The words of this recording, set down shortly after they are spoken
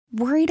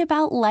Worried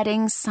about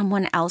letting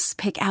someone else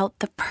pick out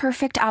the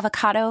perfect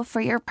avocado for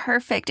your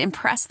perfect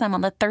impress them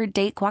on the third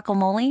date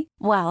guacamole?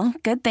 Well,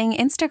 good thing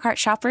Instacart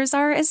shoppers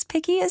are as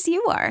picky as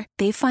you are.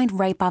 They find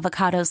ripe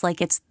avocados like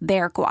it's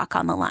their guac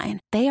on the line.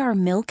 They are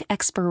milk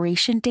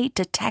expiration date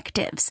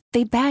detectives.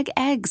 They bag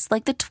eggs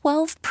like the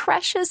 12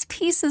 precious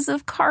pieces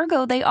of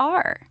cargo they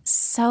are.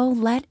 So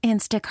let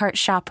Instacart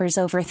shoppers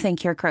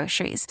overthink your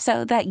groceries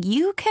so that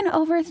you can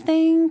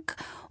overthink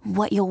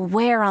what you'll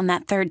wear on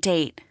that third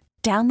date.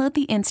 Download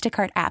the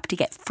Instacart app to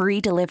get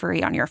free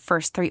delivery on your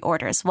first 3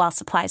 orders while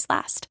supplies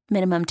last.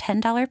 Minimum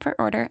 $10 per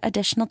order.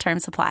 Additional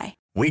terms apply.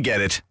 We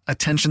get it.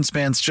 Attention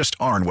spans just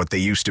aren't what they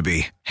used to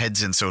be.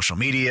 Heads in social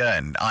media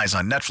and eyes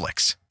on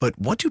Netflix. But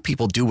what do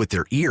people do with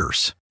their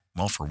ears?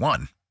 Well, for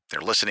one, they're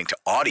listening to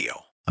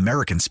audio.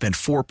 Americans spend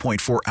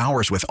 4.4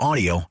 hours with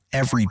audio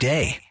every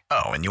day.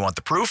 Oh, and you want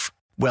the proof?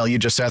 Well, you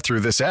just sat through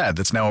this ad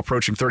that's now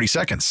approaching 30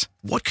 seconds.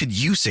 What could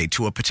you say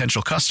to a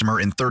potential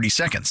customer in 30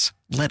 seconds?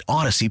 Let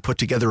Odyssey put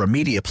together a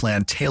media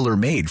plan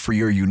tailor-made for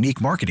your unique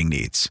marketing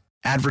needs.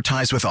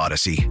 Advertise with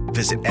Odyssey.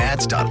 Visit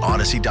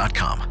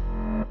ads.odyssey.com.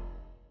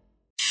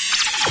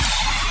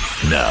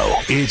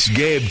 Now, it's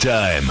Gabe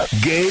time.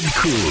 Gabe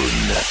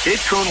Kuhn. Gabe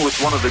Kuhn was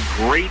one of the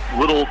great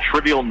little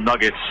trivial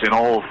nuggets in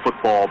all of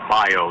football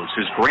bios.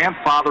 His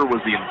grandfather was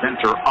the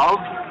inventor of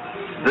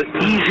the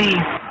Easy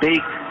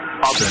Bake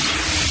Oven.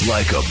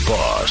 Like a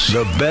boss.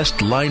 The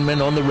best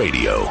lineman on the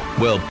radio.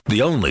 Well,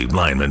 the only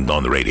lineman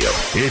on the radio.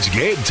 It's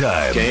Gabe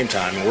time. Game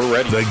time. We're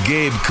ready. The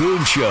Gabe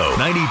Kuhn Show.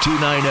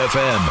 92.9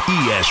 FM.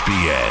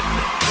 ESPN.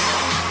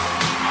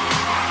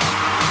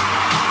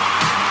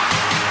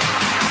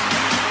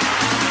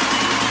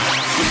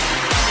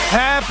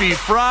 Happy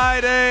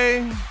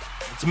Friday.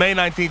 It's May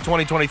 19th,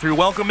 2023.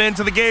 Welcome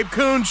into the Gabe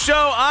Kuhn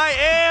Show. I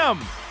am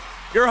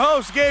your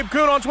host, Gabe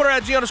Kuhn, on Twitter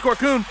at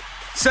G_Kuhn.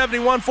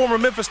 71, former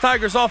Memphis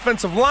Tigers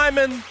offensive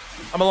lineman.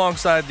 I'm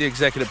alongside the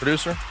executive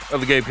producer of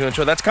the Gabe Kuhn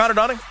Show. That's Connor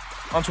Dunning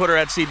on Twitter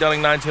at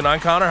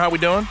CDunning929. Connor, how we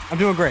doing? I'm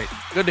doing great.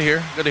 Good to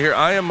hear. Good to hear.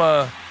 I'm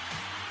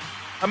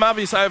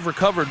obvious I've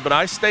recovered, but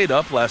I stayed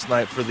up last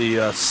night for the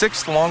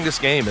 6th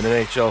longest game in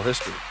NHL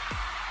history.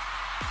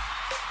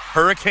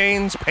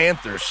 Hurricanes,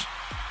 Panthers.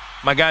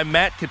 My guy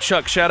Matt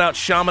Kachuk, shout out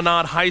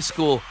Chaminade High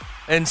School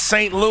in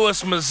St.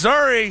 Louis,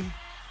 Missouri,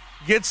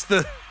 gets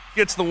the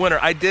winner.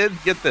 I did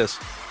get this.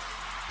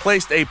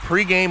 Placed a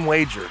pregame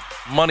wager,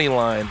 money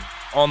line,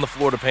 on the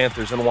Florida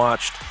Panthers and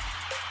watched.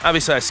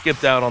 Obviously, I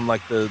skipped out on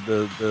like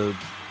the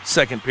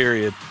second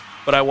period,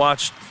 but I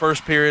watched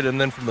first period and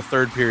then from the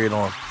third period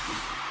on.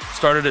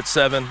 Started at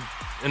 7,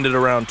 ended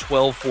around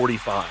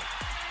 12:45.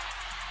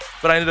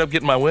 But I ended up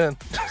getting my win.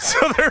 So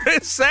there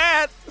is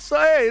that. So,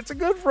 hey, it's a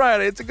good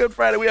Friday. It's a good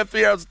Friday. We have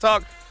 3 hours of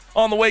talk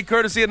on the way,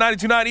 courtesy of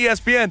 92.9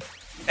 ESPN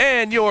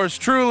and yours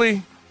truly.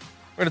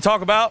 We're going to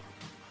talk about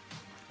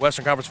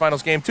Western Conference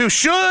Finals Game 2.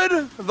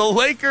 Should the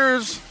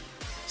Lakers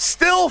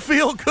still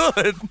feel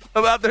good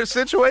about their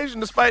situation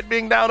despite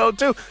being down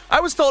 0-2? I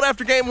was told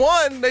after Game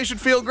 1 they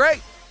should feel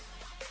great.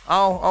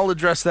 I'll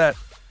address that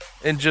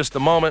in just a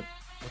moment.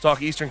 We'll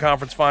talk Eastern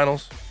Conference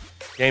Finals.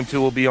 Game 2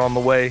 will be on the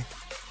way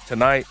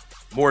tonight.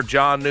 More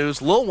John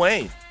news. Lil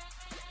Wayne,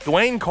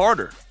 Dwayne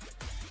Carter,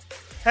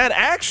 had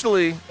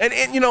actually,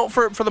 and you know,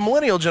 for the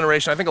millennial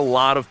generation, I think a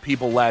lot of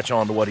people latch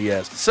on to what he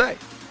has to say.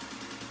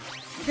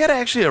 He had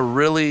actually a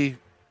really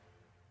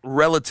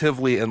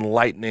relatively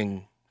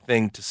enlightening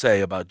thing to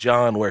say about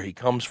Ja and where he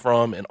comes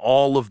from and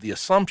all of the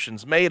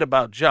assumptions made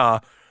about Ja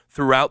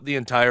throughout the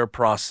entire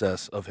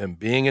process of him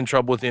being in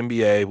trouble with the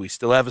NBA. We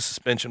still have a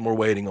suspension we're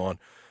waiting on.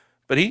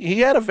 But he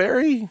had a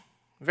very,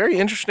 very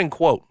interesting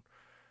quote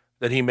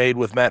that he made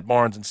with Matt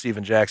Barnes and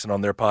Steven Jackson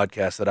on their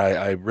podcast that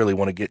I really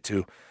want to get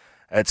to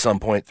at some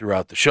point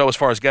throughout the show. As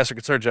far as guests are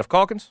concerned, Jeff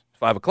Calkins,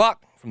 5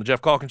 o'clock from the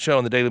Jeff Calkins Show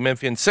on the Daily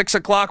Memphian. 6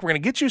 o'clock, we're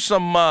going to get you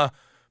some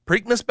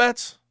Preakness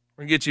bets.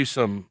 We're going to get you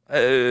some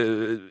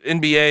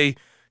NBA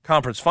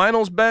Conference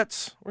Finals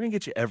bets. We're going to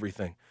get you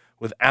everything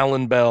with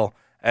Alan Bell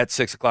at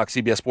 6 o'clock,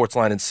 CBS Sports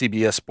Line and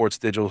CBS Sports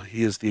Digital.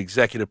 He is the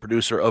executive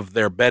producer of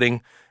their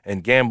betting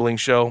and gambling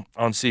show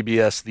on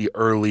CBS, The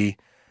Early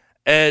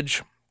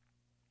Edge.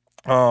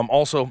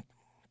 Also,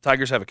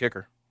 Tigers have a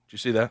kicker. Did you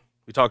see that?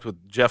 We talked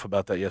with Jeff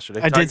about that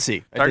yesterday. I did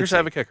see. Tigers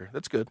have a kicker.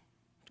 That's good.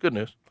 Good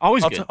news.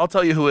 Always good. I'll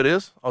tell you who it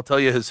is. I'll tell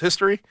you his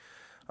history.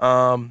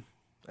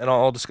 And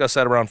I'll discuss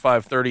that around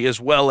 5:30, as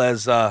well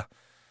as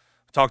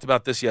talked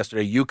about this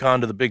yesterday,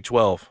 UConn to the Big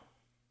 12.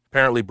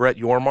 Apparently, Brett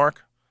Yormark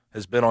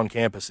has been on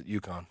campus at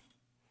UConn.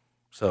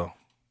 So,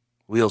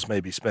 wheels may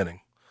be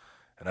spinning.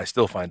 And I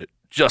still find it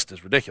just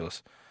as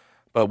ridiculous.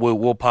 But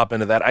we'll pop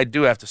into that. I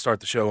do have to start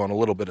the show on a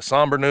little bit of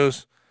somber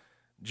news.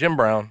 Jim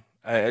Brown,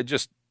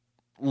 just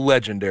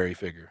legendary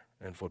figure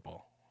in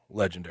football.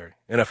 Legendary.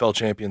 NFL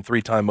champion,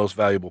 3-time most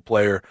valuable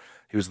player.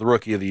 He was the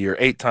Rookie of the Year,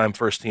 8-time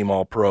first-team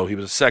All-Pro. He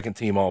was a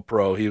second-team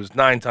All-Pro. He was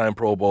 9-time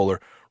Pro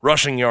Bowler,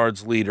 rushing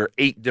yards leader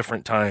 8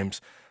 different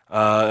times,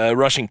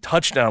 rushing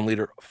touchdown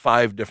leader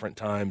 5 different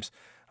times.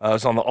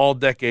 Was on the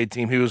All-Decade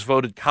team. He was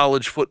voted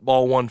College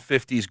Football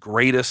 150's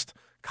greatest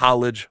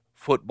college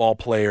football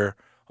player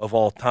of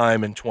all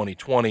time in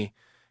 2020.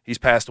 He's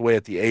passed away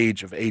at the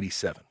age of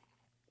 87.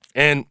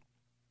 And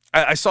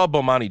I saw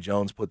Bomani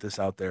Jones put this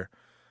out there.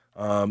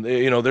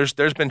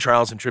 There's been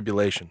trials and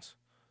tribulations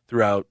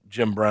throughout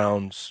Jim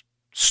Brown's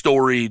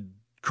storied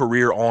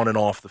career on and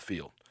off the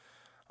field.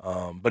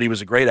 But he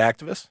was a great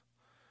activist.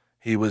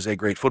 He was a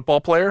great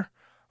football player.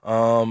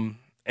 And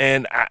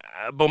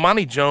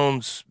Bomani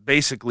Jones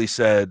basically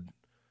said,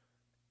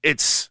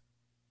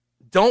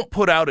 don't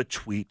put out a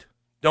tweet,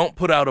 don't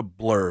put out a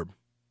blurb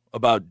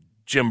about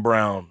Jim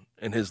Brown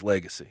and his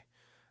legacy.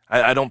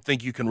 I don't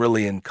think you can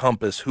really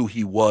encompass who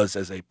he was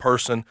as a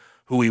person,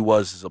 who he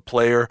was as a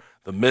player,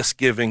 the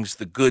misgivings,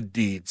 the good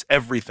deeds,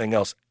 everything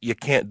else. You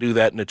can't do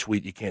that in a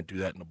tweet. You can't do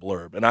that in a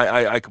blurb. And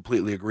I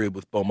completely agree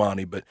with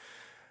Bomani, but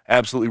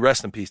absolutely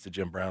rest in peace to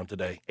Jim Brown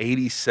today.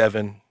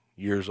 87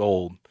 years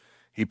old.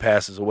 He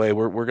passes away.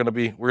 We're gonna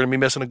be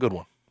missing a good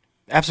one.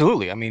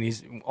 Absolutely. I mean,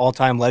 he's an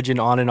all-time legend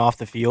on and off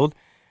the field,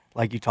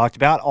 like you talked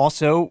about.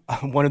 Also,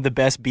 one of the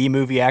best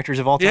B-movie actors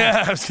of all time.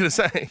 Yeah, I was gonna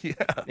say, yeah,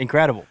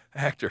 incredible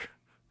actor.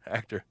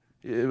 What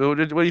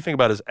do you think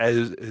about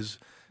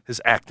his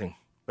acting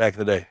back in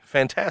the day?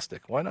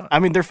 Fantastic. Why not? I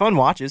mean, they're fun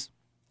watches.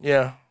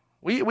 Yeah,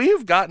 we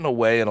have gotten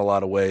away in a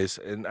lot of ways,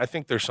 and I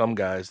think there's some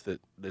guys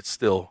that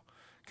still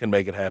can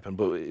make it happen.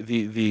 But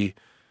the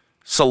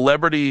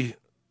celebrity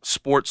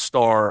sports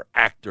star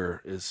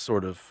actor is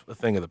sort of a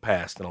thing of the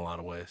past in a lot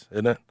of ways,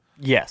 isn't it?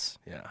 Yes.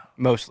 Yeah.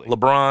 Mostly.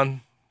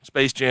 LeBron,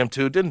 Space Jam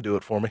 2 didn't do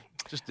it for me.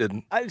 Just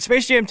didn't.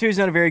 Space Jam 2 is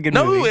not a very good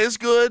movie. No, it is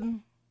good.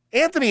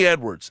 Anthony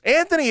Edwards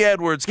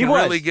can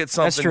really get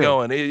something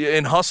going.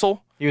 In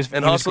Hustle. He was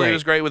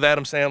great with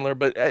Adam Sandler,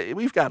 but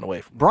we've gotten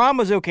away from him. Braun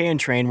was okay in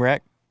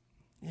Trainwreck,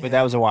 but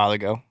that was a while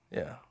ago.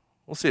 Yeah.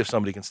 We'll see if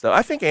somebody can step.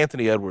 I think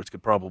Anthony Edwards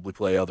could probably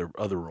play other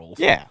roles.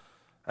 Yeah.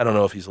 I don't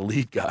know if he's a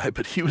lead guy,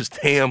 but he was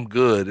damn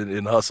good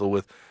in Hustle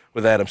with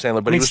Adam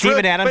Sandler. But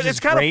Steven Adams is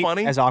great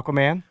funny as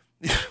Aquaman.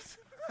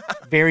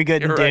 Very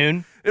good in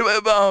Dune.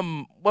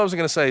 What was I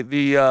going to say?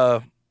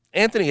 The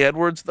Anthony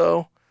Edwards,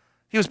 though,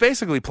 he was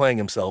basically playing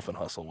himself in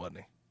Hustle, wasn't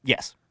he?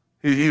 Yes.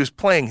 He was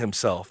playing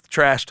himself,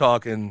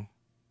 trash-talking,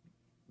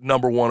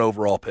 number 1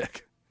 overall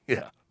pick.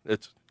 Yeah,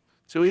 it's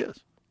who he is.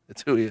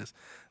 It's who he is.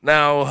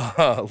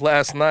 Now,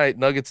 last night,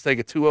 Nuggets take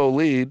a 2-0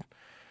 lead,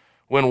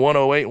 win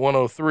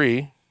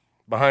 108-103,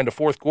 behind a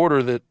fourth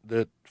quarter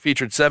that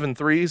featured 7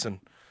 threes and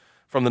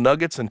from the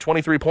Nuggets and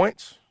 23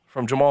 points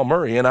from Jamal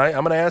Murray. And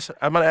I'm going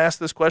to ask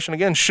this question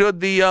again: should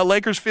the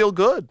Lakers feel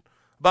good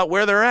about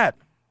where they're at?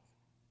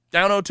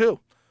 Down 0-2.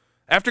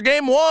 After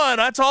game 1,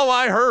 that's all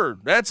I heard.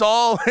 That's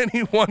all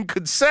anyone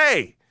could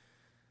say.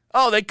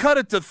 Oh, they cut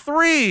it to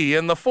 3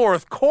 in the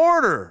fourth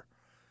quarter,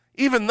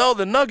 even though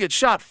the Nuggets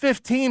shot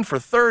 15 for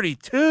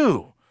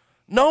 32.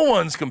 No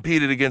one's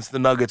competed against the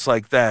Nuggets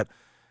like that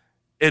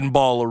in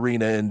Ball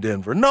Arena in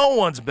Denver. No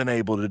one's been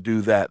able to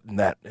do that in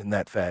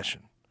that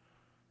fashion.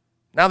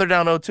 Now they're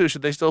down 0-2.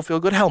 Should they still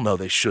feel good? Hell no,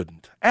 they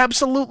shouldn't.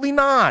 Absolutely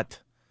not.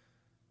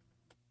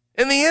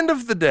 In the end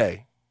of the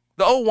day,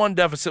 the 0-1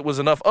 deficit was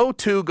enough.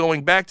 0-2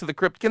 going back to the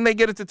crypt. Can they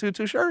get it to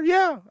 2-2? Sure,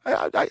 yeah.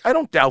 I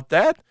don't doubt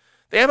that.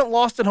 They haven't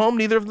lost at home,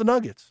 neither of the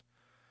Nuggets.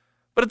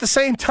 But at the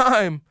same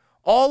time,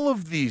 all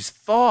of these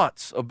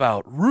thoughts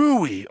about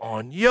Rui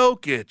on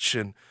Jokic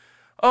and,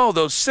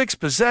 those 6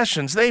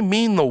 possessions, they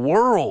mean the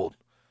world.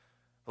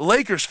 The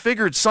Lakers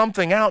figured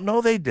something out. No,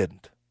 they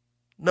didn't.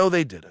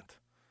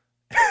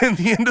 In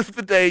the end of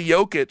the day,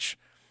 Jokic,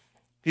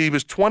 he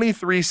was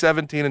 23,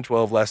 17, and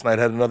 12 last night,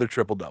 had another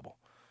triple-double.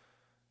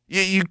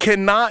 You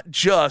cannot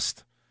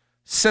just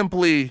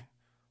simply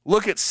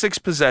look at 6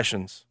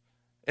 possessions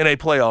in a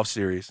playoff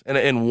series,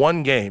 in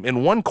one game,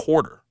 in one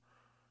quarter,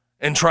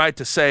 and try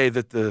to say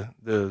that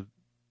the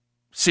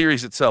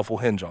series itself will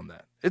hinge on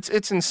that.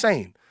 It's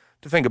insane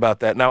to think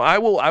about that. Now,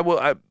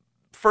 I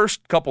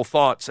first couple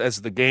thoughts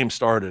as the game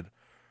started.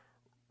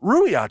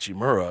 Rui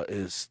Hachimura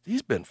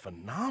he's been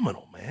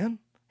phenomenal, man.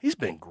 He's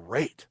been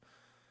great.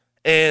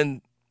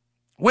 And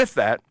with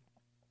that,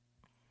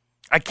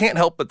 I can't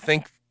help but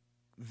think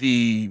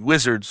the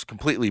Wizards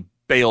completely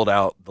bailed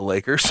out the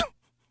Lakers,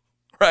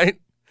 right?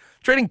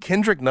 Trading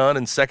Kendrick Nunn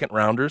and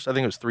second-rounders. I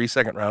think it was 3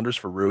 second-rounders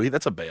for Rui.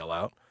 That's a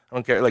bailout. I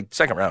don't care. Like,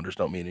 second-rounders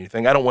don't mean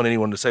anything. I don't want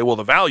anyone to say, well,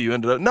 the value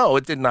ended up. No,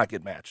 it did not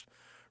get matched.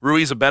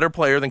 Rui's a better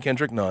player than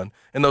Kendrick Nunn,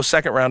 and those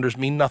second-rounders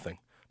mean nothing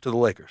to the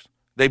Lakers.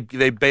 They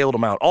bailed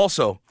them out.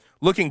 Also,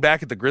 looking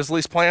back at the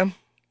Grizzlies' plan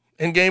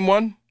in Game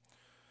 1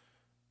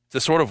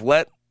 to sort of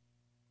let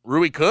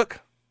Rui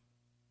cook,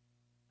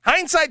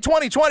 hindsight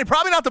 2020,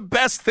 probably not the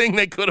best thing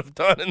they could have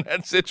done in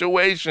that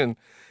situation.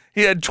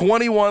 He had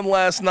 21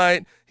 last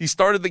night. He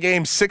started the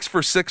game 6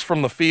 for 6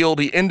 from the field.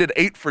 He ended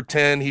 8 for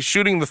 10. He's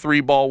shooting the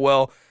 3-ball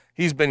well.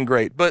 He's been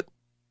great. But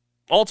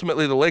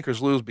ultimately, the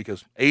Lakers lose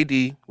because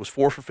AD was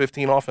 4 for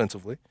 15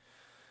 offensively.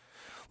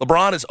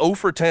 LeBron is 0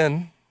 for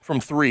 10 from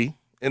 3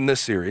 in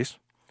this series.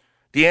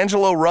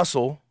 D'Angelo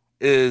Russell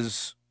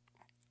is,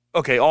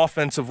 okay,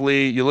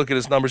 offensively, you look at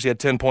his numbers, he had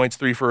 10 points,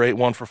 3 for 8,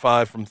 1 for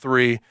 5 from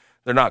 3.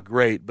 They're not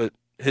great, but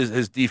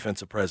his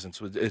defensive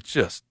presence, it's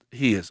just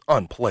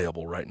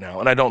unplayable right now.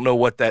 And I don't know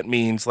what that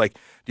means. Like,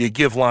 do you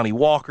give Lonnie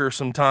Walker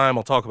some time?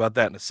 I'll talk about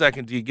that in a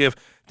second. Do you give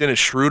Dennis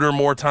Schroeder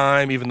more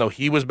time, even though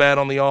he was bad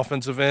on the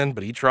offensive end,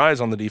 but he tries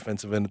on the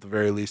defensive end at the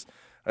very least?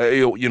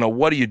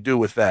 What do you do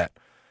with that?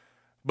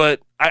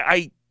 But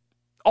I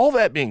all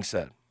that being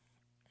said,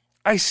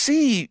 I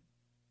see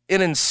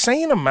an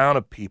insane amount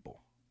of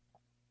people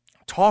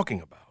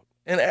talking about,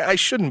 and I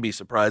shouldn't be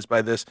surprised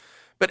by this,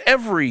 but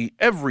every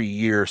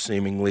year,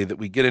 seemingly, that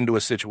we get into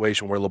a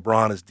situation where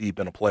LeBron is deep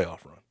in a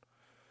playoff run,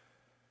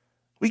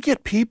 we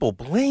get people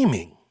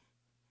blaming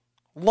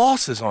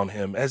losses on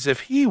him as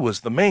if he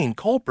was the main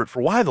culprit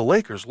for why the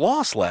Lakers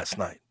lost last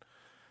night.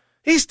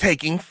 He's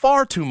taking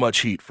far too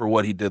much heat for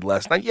what he did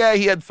last night. Yeah,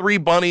 he had 3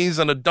 bunnies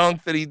and a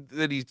dunk that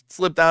he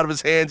slipped out of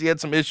his hands. He had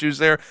some issues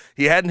there.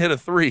 He hadn't hit a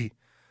 3.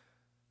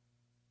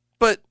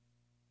 But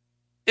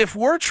if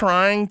we're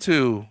trying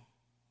to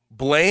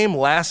blame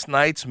last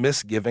night's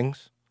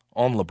misgivings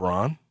on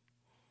LeBron,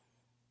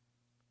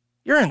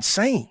 you're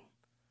insane.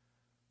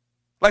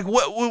 Like,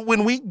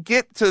 when we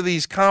get to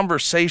these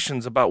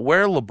conversations about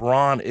where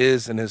LeBron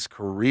is in his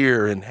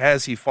career and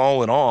has he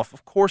fallen off,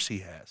 of course he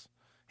has.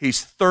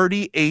 He's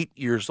 38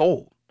 years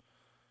old.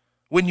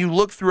 When you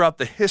look throughout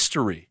the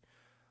history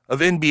of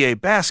NBA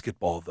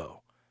basketball,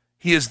 though,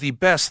 he is the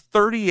best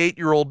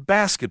 38-year-old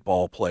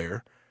basketball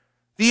player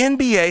the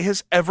NBA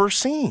has ever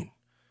seen.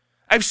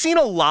 I've seen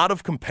a lot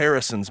of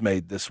comparisons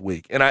made this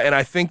week, and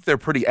I think they're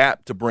pretty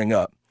apt to bring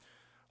up.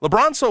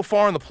 LeBron so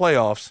far in the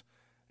playoffs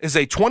is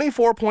a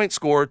 24-point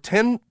scorer,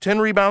 10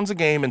 rebounds a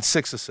game, and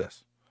 6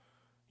 assists.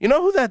 You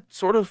know who that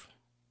sort of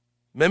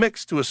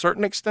mimics to a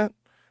certain extent?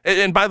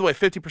 And by the way,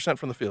 50%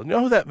 from the field. You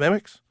know who that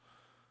mimics?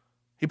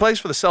 He plays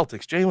for the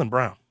Celtics, Jaylen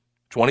Brown.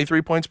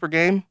 23 points per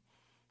game,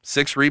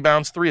 6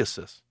 rebounds, 3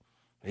 assists.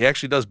 He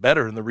actually does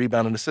better in the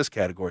rebound and assist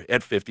category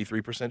at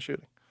 53%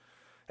 shooting.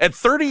 At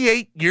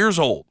 38 years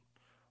old,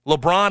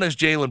 LeBron is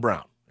Jaylen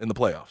Brown in the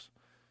playoffs.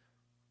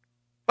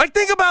 Like,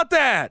 think about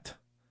that.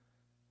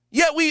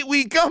 Yet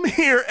we come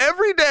here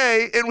every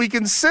day and we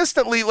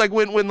consistently, like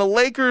when the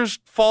Lakers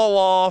fall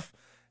off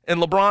and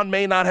LeBron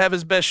may not have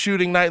his best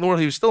shooting night in the world,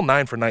 he was still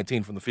 9 for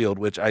 19 from the field,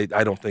 which I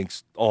don't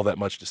think's all that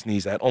much to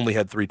sneeze at. Only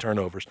had 3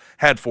 turnovers,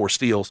 had 4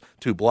 steals,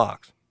 2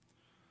 blocks.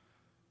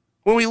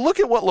 When we look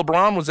at what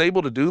LeBron was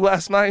able to do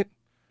last night,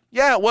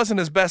 yeah, it wasn't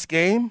his best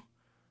game,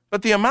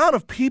 but the amount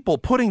of people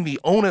putting the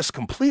onus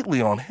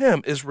completely on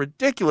him is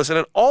ridiculous, and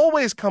it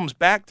always comes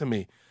back to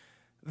me.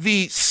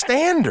 The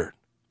standard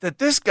that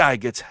this guy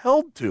gets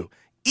held to,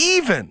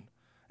 even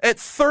at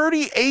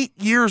 38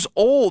 years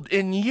old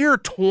in year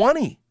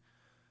 20.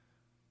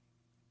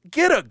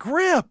 Get a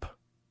grip.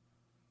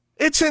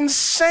 It's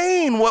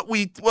insane what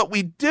we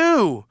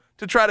do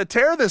to try to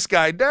tear this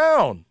guy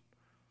down.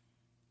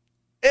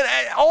 And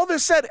all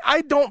this said,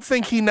 I don't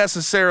think he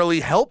necessarily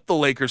helped the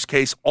Lakers'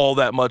 case all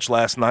that much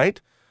last night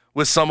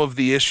with some of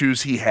the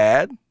issues he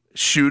had,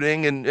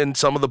 shooting and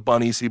some of the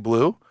bunnies he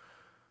blew.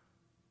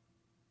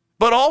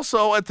 But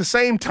also, at the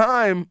same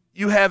time,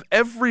 you have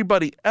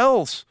everybody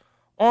else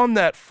on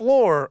that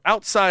floor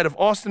outside of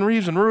Austin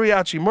Reeves and Rui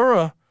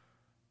Hachimura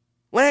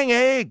laying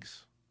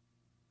eggs.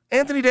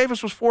 Anthony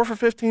Davis was 4 for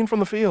 15 from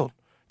the field.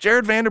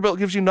 Jared Vanderbilt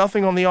gives you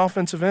nothing on the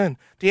offensive end.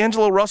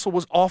 D'Angelo Russell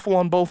was awful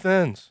on both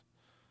ends.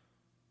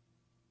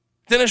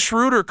 Dennis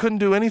Schroeder couldn't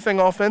do anything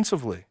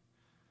offensively.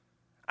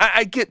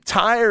 I get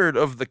tired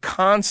of the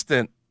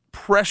constant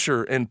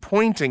pressure and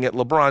pointing at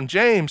LeBron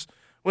James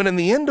when, in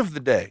the end of the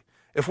day,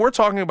 if we're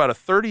talking about a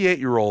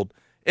 38-year-old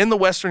in the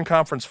Western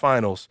Conference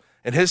Finals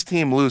and his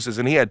team loses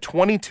and he had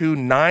 22,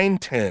 9,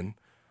 10,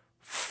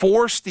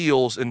 4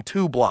 steals, and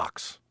 2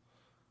 blocks.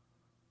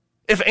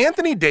 If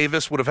Anthony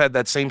Davis would have had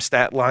that same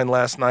stat line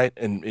last night,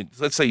 and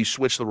let's say you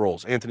switch the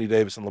roles, Anthony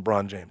Davis and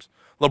LeBron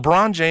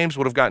James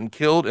would have gotten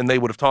killed, and they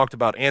would have talked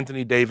about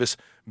Anthony Davis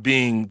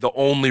being the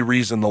only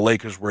reason the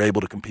Lakers were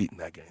able to compete in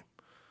that game.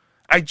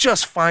 I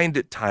just find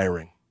it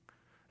tiring.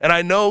 And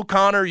I know,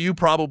 Connor, you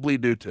probably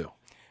do too.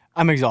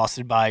 I'm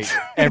exhausted by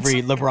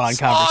every LeBron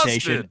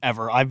conversation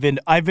ever. I've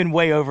been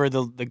way over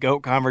the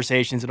GOAT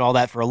conversations and all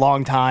that for a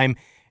long time.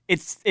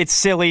 It's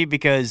silly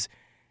because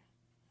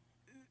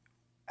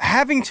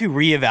having to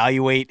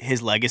reevaluate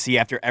his legacy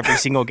after every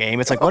single game,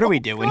 it's like, what are we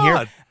doing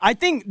here? I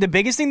think the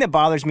biggest thing that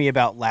bothers me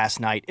about last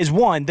night is,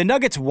 one, the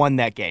Nuggets won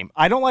that game.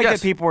 I don't like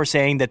that people were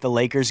saying that the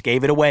Lakers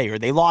gave it away or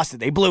they lost it,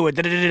 they blew it,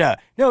 da-da-da-da.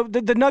 No,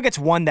 the Nuggets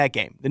won that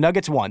game. The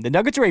Nuggets won. The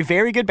Nuggets are a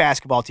very good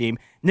basketball team.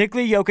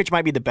 Nikola Jokic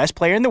might be the best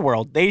player in the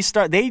world. They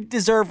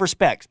deserve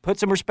respect. Put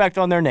some respect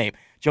on their name.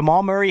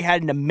 Jamal Murray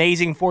had an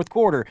amazing fourth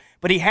quarter,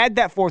 but he had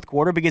that fourth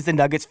quarter because the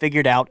Nuggets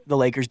figured out the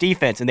Lakers'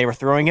 defense, and they were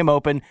throwing him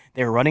open.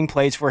 They were running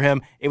plays for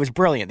him. It was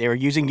brilliant. They were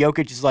using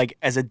Jokic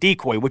as a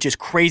decoy, which is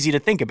crazy to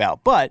think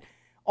about. But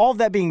all of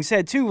that being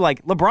said, too,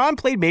 like LeBron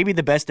played maybe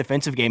the best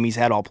defensive game he's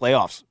had all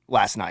playoffs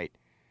last night.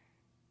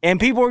 And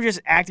people were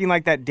just acting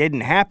like that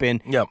didn't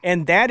happen. Yep.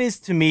 And that is,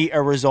 to me,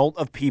 a result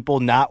of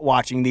people not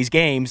watching these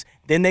games.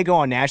 Then they go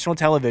on national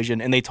television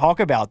and they talk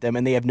about them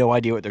and they have no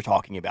idea what they're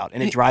talking about.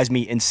 And it drives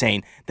me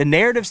insane. The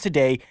narratives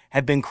today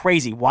have been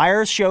crazy. Why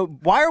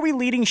are we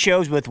leading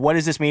shows with what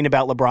does this mean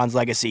about LeBron's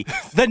legacy?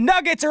 The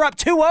Nuggets are up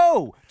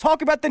 2-0.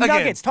 Talk about the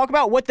Nuggets. Talk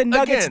about what the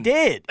Nuggets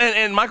did.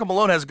 And Michael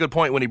Malone has a good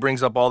point when he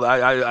brings up all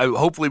that. I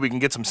hopefully we can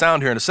get some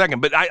sound here in a second.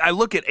 But I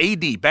look at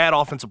AD, bad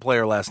offensive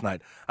player last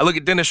night. I look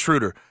at Dennis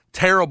Schroeder.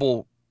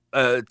 Terrible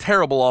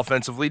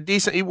offensively,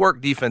 decent. He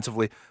worked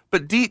defensively.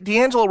 But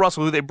D'Angelo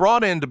Russell, who they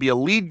brought in to be a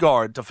lead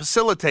guard, to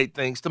facilitate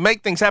things, to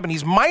make things happen,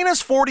 he's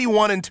minus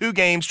 41 in 2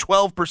 games,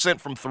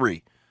 12% from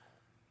 3.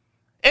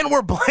 And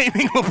we're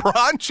blaming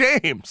LeBron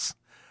James.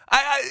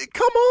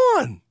 Come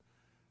on.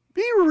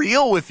 Be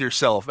real with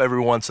yourself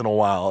every once in a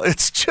while.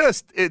 It's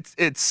just,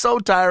 it's so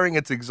tiring,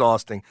 it's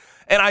exhausting.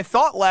 And I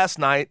thought last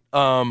night,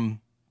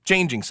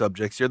 changing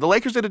subjects here, the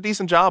Lakers did a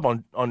decent job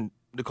on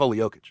Nikola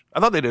Jokic.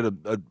 I thought they did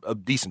a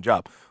decent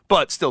job,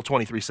 but still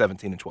 23,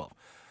 17, and 12.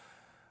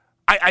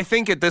 I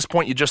think at this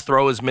point you just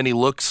throw as many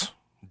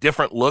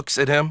different looks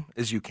at him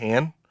as you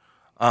can.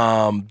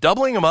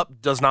 Doubling him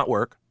up does not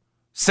work.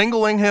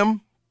 Singling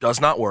him does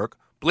not work.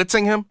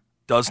 Blitzing him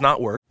does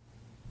not work.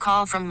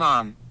 Call from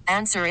mom.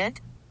 Answer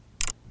it.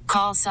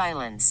 Call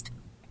silenced.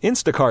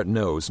 Instacart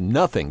knows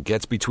nothing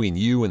gets between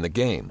you and the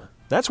game.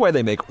 That's why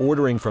they make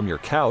ordering from your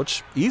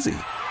couch easy.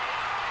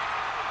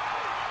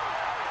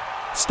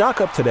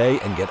 Stock up today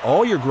and get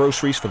all your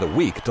groceries for the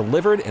week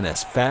delivered in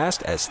as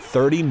fast as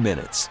 30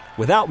 minutes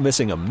without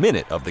missing a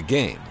minute of the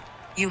game.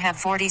 You have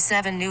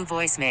 47 new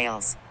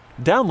voicemails.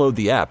 Download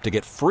the app to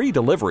get free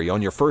delivery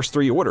on your first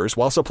 3 orders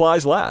while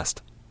supplies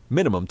last.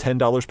 Minimum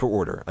 $10 per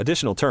order.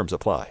 Additional terms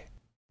apply.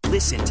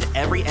 Listen to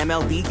every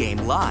MLB game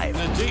live.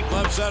 In the deep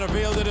left center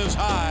field, it is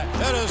high,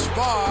 it is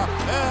far,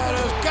 it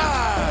is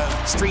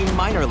gone. Stream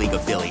minor league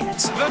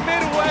affiliates. The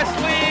Midwest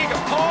League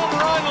home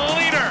run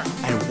leader.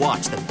 And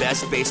watch the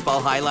best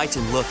baseball highlights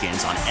and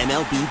look-ins on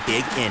MLB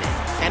Big Inning.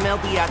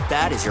 MLB At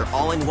Bat is your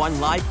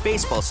all-in-one live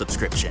baseball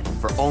subscription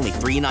for only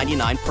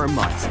 $3.99 per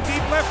month.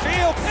 Deep left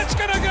field, it's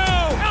gonna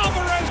go.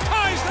 Alvarez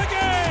ties the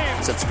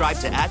game. Subscribe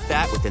to At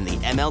Bat within the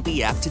MLB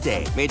app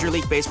today. Major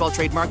League Baseball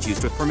trademarks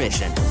used with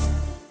permission.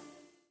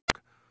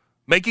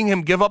 Making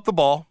him give up the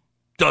ball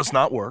does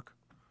not work.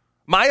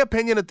 My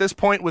opinion at this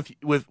point with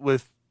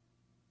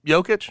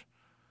Jokic,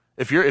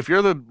 if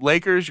you're the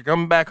Lakers, you're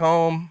coming back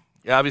home.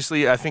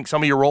 Obviously, I think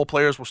some of your role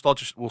players will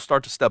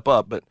start to step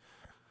up, but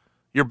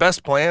your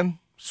best plan: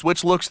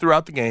 switch looks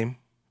throughout the game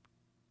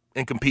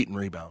and compete and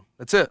rebound.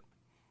 That's it.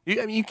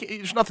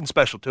 There's nothing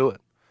special to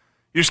it.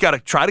 You just got to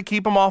try to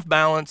keep him off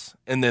balance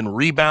and then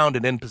rebound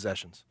and end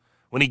possessions.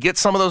 When he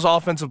gets some of those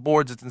offensive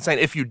boards, it's insane.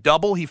 If you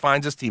double, he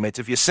finds his teammates.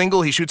 If you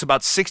single, he shoots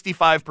about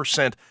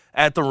 65%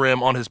 at the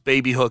rim on his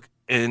baby hook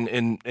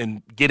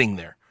in getting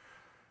there.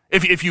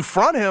 If you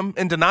front him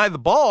and deny the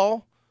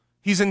ball,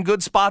 he's in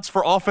good spots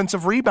for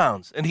offensive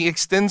rebounds, and he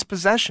extends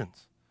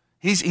possessions.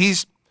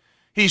 He's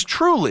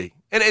truly,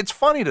 and it's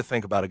funny to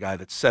think about a guy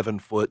that's 7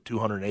 foot,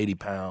 280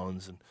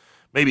 pounds, and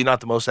maybe not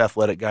the most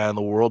athletic guy in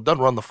the world,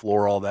 doesn't run the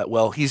floor all that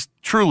well. He's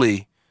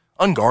truly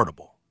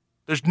unguardable.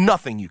 There's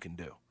nothing you can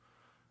do.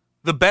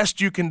 The best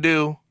you can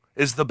do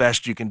is the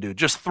best you can do.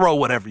 Just throw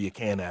whatever you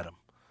can at him.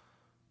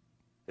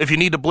 If you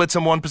need to blitz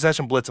him one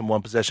possession, blitz him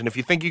one possession. If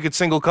you think you could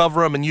single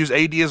cover him and use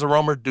AD as a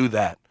roamer, do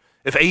that.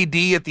 If AD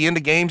at the end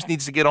of games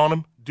needs to get on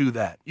him, do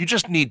that. You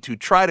just need to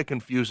try to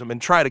confuse him and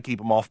try to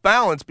keep him off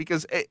balance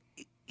because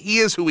he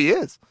is who he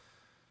is.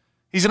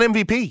 He's an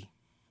MVP.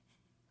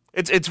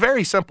 It's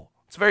very simple.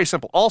 It's very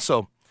simple.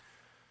 Also,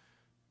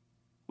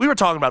 we were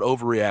talking about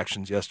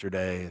overreactions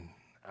yesterday, and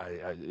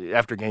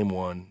after game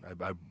 1,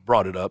 I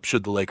brought it up.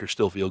 Should the Lakers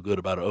still feel good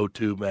about an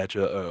 0-2 match, a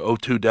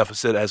 0-2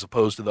 deficit as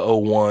opposed to the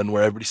 0-1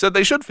 where everybody said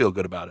they should feel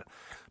good about it?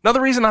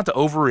 Another reason not to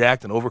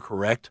overreact and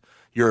overcorrect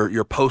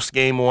your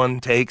post-game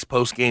 1 takes,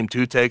 post-game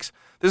 2 takes.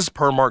 This is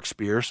per Mark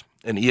Spears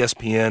and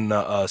ESPN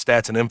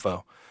Stats and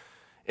Info.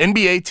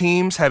 NBA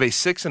teams have a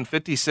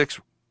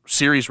 6-56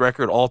 series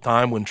record all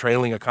time when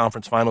trailing a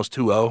conference finals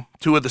 2-0.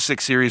 2 of the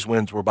 6 series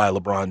wins were by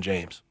LeBron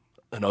James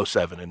in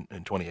 2007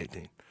 and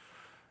 2018.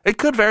 It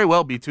could very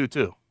well be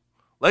 2-2.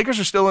 Lakers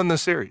are still in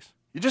this series.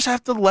 You just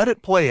have to let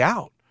it play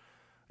out.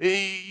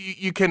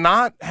 You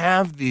cannot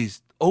have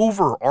these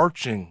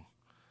overarching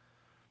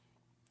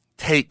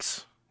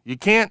takes. You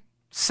can't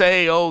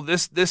say, oh,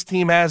 this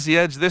team has the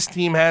edge, this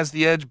team has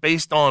the edge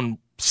based on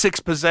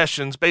 6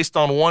 possessions, based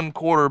on 1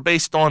 quarter,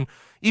 based on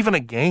even a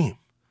game.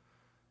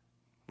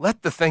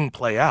 Let the thing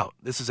play out.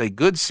 This is a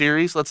good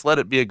series. Let's let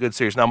it be a good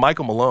series. Now,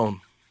 Michael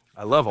Malone,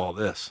 I love all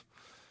this.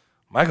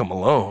 Michael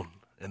Malone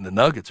and the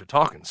Nuggets are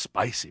talking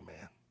spicy,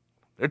 man.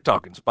 They're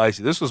talking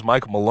spicy. This was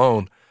Michael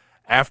Malone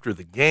after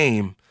the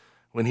game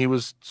when he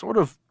was sort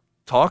of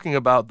talking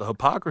about the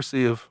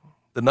hypocrisy of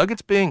the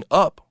Nuggets being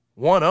up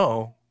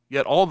 1-0,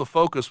 yet all the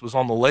focus was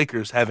on the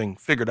Lakers having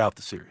figured out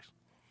the series.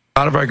 A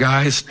lot of our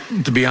guys,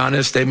 to be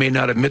honest, they may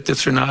not admit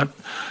this or not.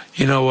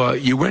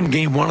 You win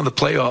game 1 of the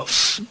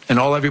playoffs, and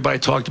all everybody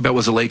talked about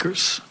was the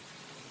Lakers.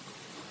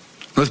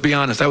 Let's be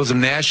honest. That was a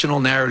national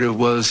narrative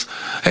was,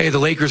 hey, the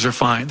Lakers are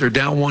fine. They're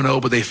down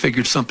 1-0, but they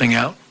figured something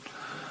out.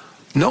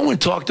 No one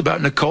talked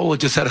about Nikola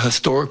just had a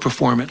historic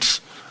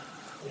performance.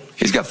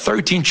 He's got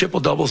 13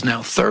 triple-doubles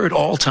now, third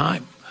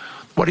all-time.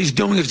 What he's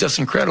doing is just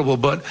incredible,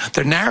 but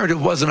the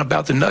narrative wasn't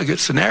about the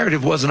Nuggets. The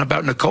narrative wasn't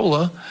about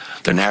Nikola.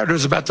 The narrative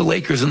was about the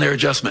Lakers and their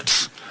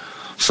adjustments.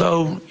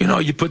 So,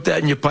 you put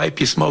that in your pipe,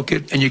 you smoke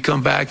it, and you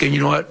come back, and you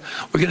know what?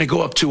 We're going to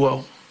go up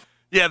 2-0.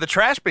 Yeah, the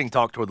trash being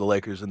talked toward the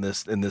Lakers in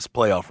this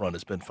playoff run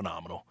has been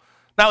phenomenal.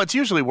 Now, it's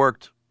usually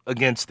worked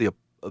against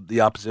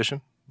the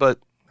opposition, but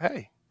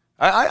hey,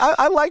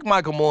 I like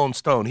Michael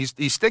Malone-Stone.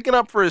 He's sticking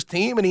up for his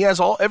team, and he has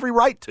every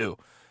right to.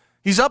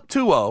 He's up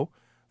 2-0.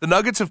 The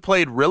Nuggets have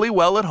played really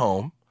well at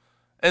home,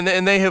 and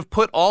they have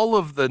put all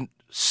of the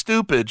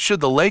stupid should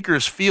the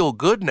Lakers feel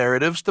good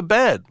narratives to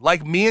bed,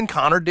 like me and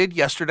Connor did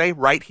yesterday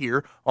right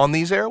here on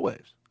these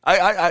airwaves.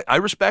 I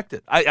respect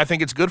it. I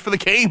think it's good for the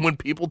game when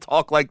people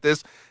talk like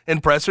this in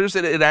pressers.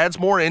 It adds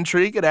more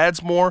intrigue. It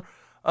adds more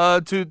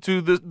to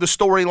the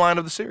storyline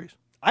of the series.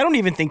 I don't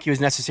even think he was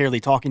necessarily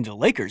talking to the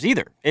Lakers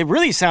either. It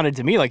really sounded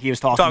to me like he was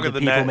talking to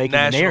people making the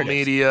national narratives.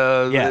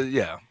 Media.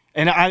 Yeah.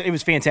 And it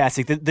was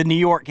fantastic. The New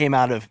York came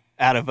out of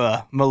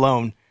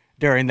Malone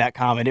during that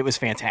comment. It was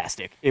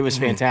fantastic. It was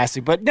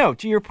fantastic. But no,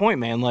 to your point,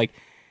 man,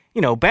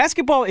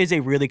 basketball is a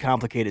really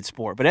complicated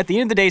sport. But at the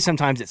end of the day,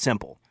 sometimes it's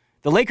simple.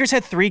 The Lakers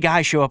had 3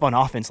 guys show up on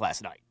offense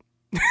last night.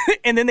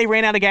 And then they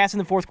ran out of gas in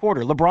the fourth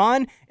quarter.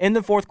 LeBron in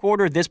the fourth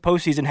quarter this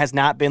postseason has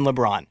not been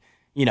LeBron.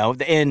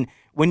 And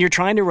when you're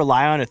trying to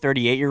rely on a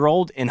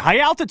 38-year-old in high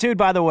altitude,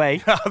 by the way,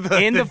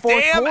 in the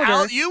fourth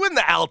quarter. You in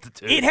the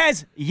altitude. It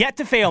has yet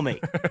to fail me.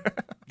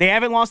 They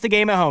haven't lost a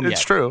game at home yet.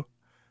 It's true.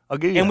 I'll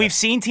give you And that. we've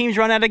seen teams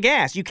run out of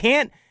gas. You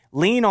can't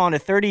lean on a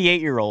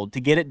 38-year-old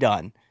to get it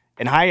done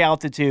in high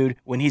altitude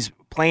when he's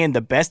playing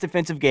the best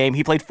defensive game.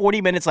 He played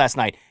 40 minutes last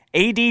night.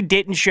 AD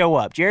didn't show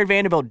up. Jared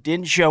Vanderbilt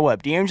didn't show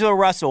up. D'Angelo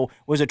Russell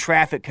was a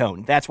traffic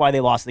cone. That's why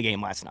they lost the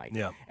game last night.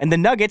 Yeah. And the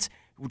Nuggets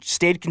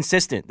stayed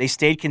consistent. They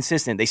stayed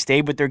consistent. They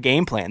stayed with their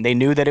game plan. They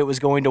knew that it was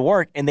going to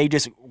work, and they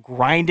just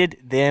grinded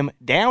them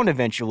down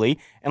eventually.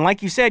 And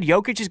like you said,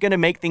 Jokic is going to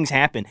make things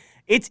happen.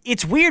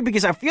 It's weird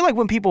because I feel like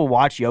when people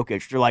watch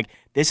Jokic, they're like,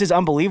 this is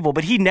unbelievable,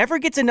 but he never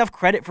gets enough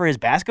credit for his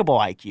basketball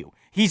IQ.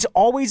 He's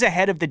always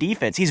ahead of the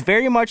defense. He's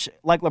very much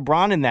like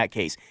LeBron in that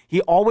case.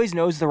 He always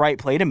knows the right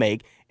play to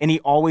make, and he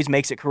always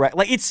makes it correct.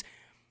 Like, it's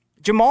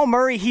Jamal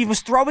Murray, he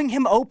was throwing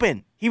him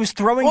open. He was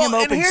throwing him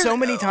open so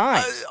many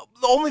times.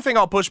 The only thing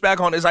I'll push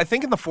back on is I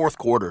think in the fourth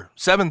quarter,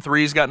 7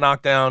 threes got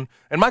knocked down,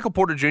 and Michael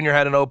Porter Jr.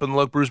 had an open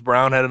look. Bruce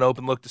Brown had an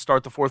open look to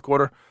start the fourth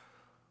quarter.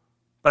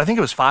 But I think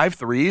it was 5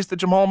 threes that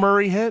Jamal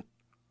Murray hit.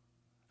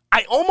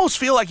 I almost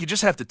feel like you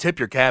just have to tip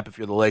your cap if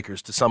you're the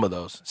Lakers to some of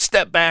those.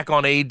 Step back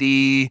on AD.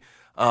 He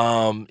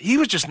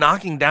was just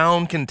knocking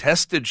down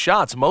contested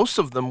shots. Most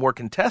of them were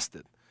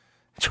contested.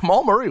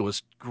 Jamal Murray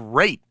was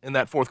great in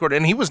that fourth quarter,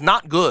 and he was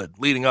not good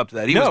leading up to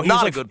that. He was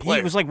not a good player.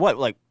 He was like what?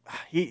 Like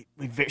he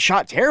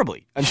shot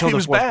terribly until the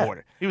fourth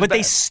quarter. But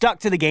they stuck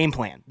to the game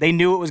plan. They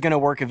knew it was going to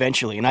work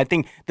eventually, and I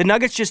think the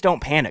Nuggets just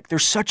don't panic. They're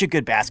such a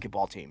good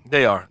basketball team.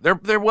 They are.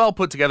 They're well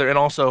put together. And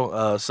also,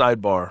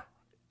 sidebar,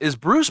 is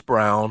Bruce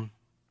Brown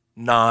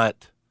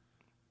not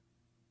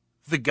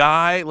the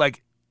guy,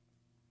 like,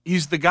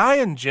 he's the guy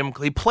in gym.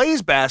 He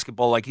plays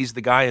basketball like he's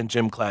the guy in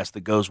gym class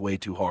that goes way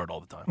too hard all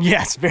the time.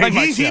 Yes, very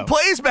much so. He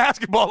plays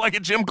basketball like a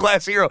gym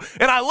class hero,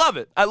 and I love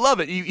it. I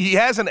love it. He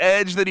has an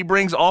edge that he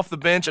brings off the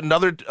bench.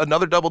 Another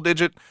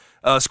double-digit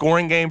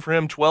scoring game for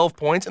him, 12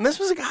 points. And this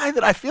was a guy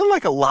that I feel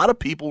like a lot of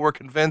people were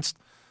convinced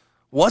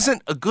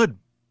wasn't a good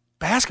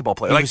basketball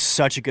player. He was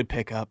such a good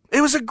pickup.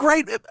 It was a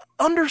great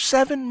under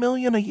 $7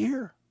 million a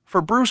year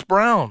for Bruce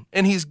Brown,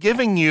 and he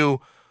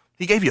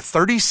gave you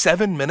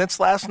 37 minutes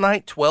last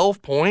night,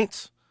 12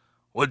 points.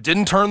 Well,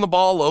 didn't turn the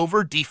ball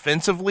over.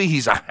 Defensively,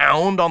 he's a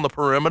hound on the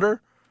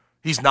perimeter.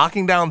 He's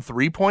knocking down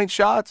 3-point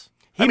shots.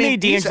 He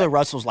made D'Angelo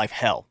Russell's life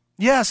hell.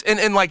 Yes,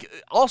 and like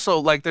also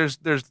like there's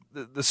the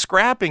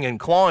scrapping and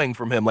clawing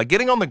from him, like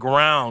getting on the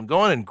ground,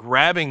 going and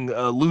grabbing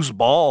loose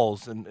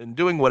balls and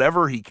doing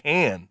whatever he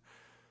can.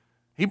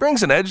 He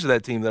brings an edge to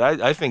that team that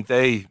I think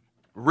they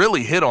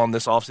really hit on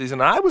this offseason,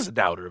 and I was a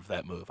doubter of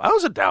that move. I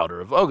was a doubter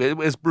of, okay,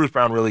 is Bruce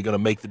Brown really going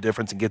to make the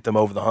difference and get them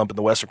over the hump in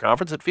the Western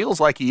Conference? It feels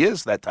like he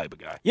is that type of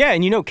guy. Yeah,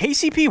 and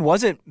KCP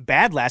wasn't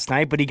bad last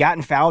night, but he got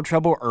in foul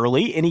trouble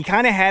early, and he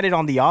kind of had it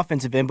on the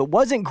offensive end, but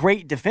wasn't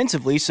great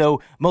defensively,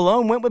 so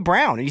Malone went with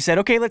Brown, and he said,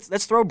 okay,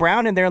 let's throw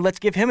Brown in there, and let's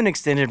give him an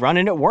extended run,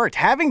 and it worked.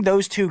 Having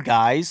those two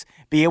guys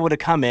be able to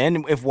come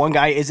in, if one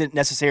guy isn't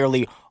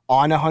necessarily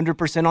on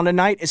 100% on a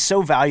night, is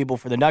so valuable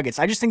for the Nuggets.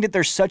 I just think that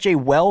they're such a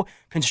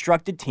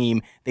well-constructed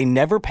team. They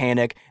never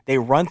panic. They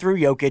run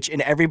through Jokic,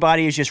 and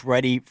everybody is just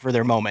ready for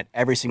their moment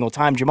every single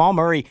time. Jamal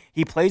Murray,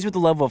 he plays with a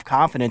level of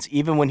confidence,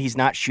 even when he's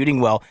not shooting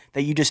well,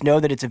 that you just know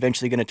that it's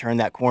eventually going to turn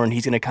that corner, and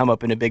he's going to come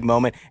up in a big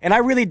moment. And I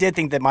really did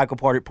think that Michael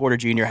Porter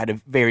Jr. had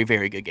a very,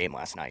 very good game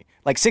last night.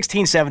 Like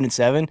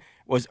 16-7-7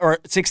 or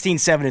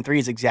 16-7-3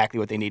 is exactly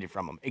what they needed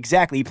from him.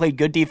 Exactly. He played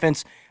good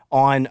defense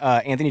on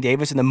Anthony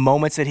Davis in the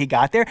moments that he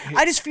got there.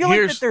 I just feel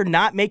like that they're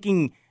not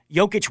making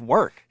Jokic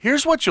work.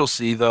 Here's what you'll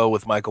see, though,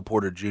 with Michael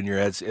Porter Jr.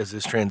 as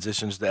this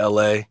transitions to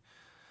L.A.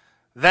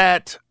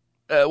 That,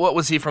 what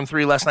was he from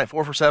 3 last night,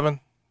 4 for 7?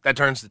 That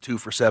turns to 2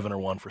 for 7 or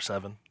 1 for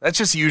 7. That's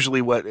just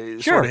usually what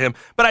is sort of him.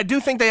 But I do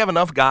think they have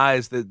enough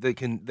guys that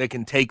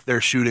can take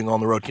their shooting on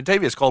the road.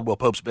 Kentavious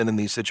Caldwell-Pope's been in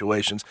these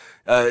situations.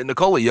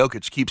 Nikola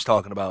Jokic keeps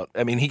talking about,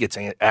 I mean, he gets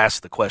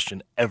asked the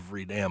question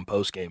every damn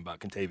postgame about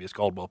Kentavious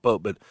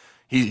Caldwell-Pope, but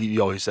he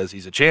always says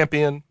he's a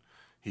champion,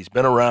 he's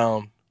been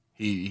around,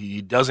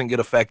 he doesn't get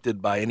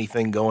affected by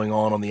anything going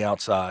on the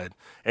outside.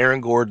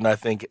 Aaron Gordon, I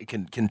think,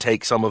 can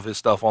take some of his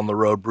stuff on the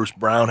road. Bruce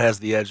Brown has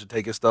the edge to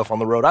take his stuff on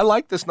the road. I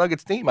like this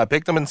Nuggets team. I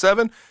picked them in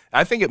 7.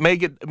 I think it may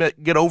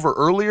get over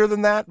earlier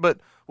than that,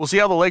 but we'll see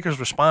how the Lakers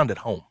respond at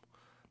home.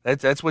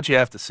 That's what you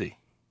have to see.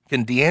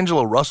 Can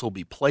D'Angelo Russell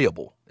be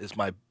playable is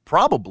my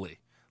probably,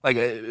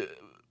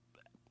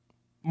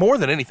 more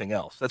than anything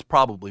else, that's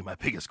probably my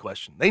biggest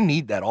question. They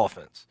need that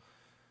offense.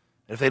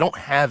 If they don't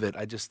have it,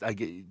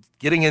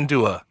 getting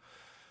into a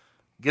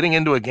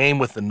game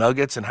with the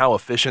Nuggets and how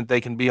efficient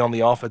they can be on the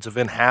offensive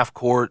end, half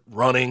court,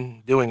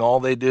 running, doing all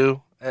they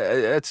do,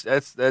 that's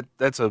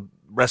a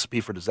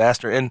recipe for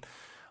disaster. And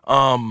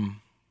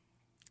Austin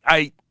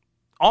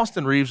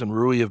Reeves and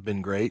Rui have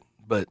been great,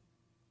 but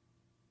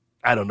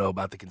I don't know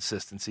about the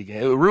consistency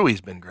game. Rui's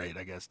been great,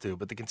 I guess, too.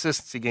 But the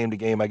consistency game to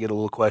game, I get a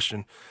little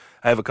question.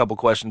 I have a couple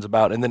questions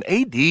about. And then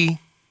AD,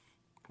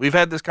 we've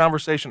had this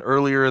conversation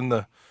earlier in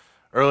the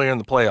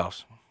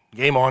playoffs.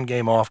 Game on,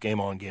 game off,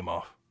 game on, game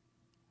off.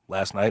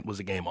 Last night was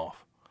a game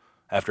off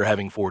after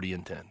having 40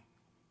 and 10.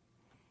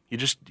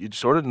 You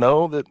sort of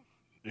know that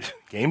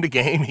game to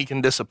game he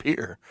can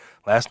disappear.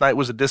 Last night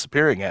was a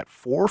disappearing act.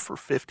 4 for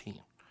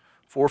 15.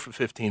 4 for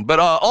 15. But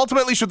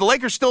ultimately, should the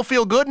Lakers still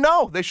feel good?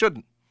 No, they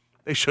shouldn't.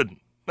 They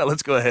shouldn't. Now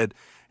let's go ahead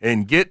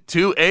and get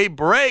to a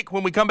break.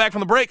 When we come back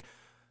from the break,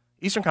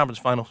 Eastern Conference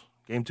Finals.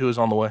 Game 2 is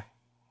on the way.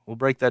 We'll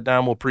break that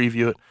down. We'll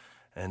preview it.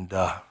 And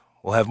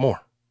we'll have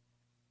more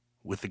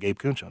with the Gabe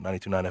Kuhn Show,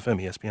 92.9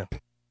 FM, ESPN.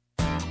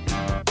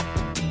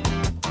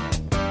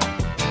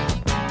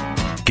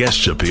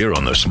 Guests appear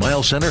on the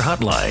Smile Center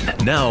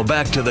hotline. Now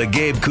back to the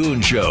Gabe Kuhn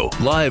Show,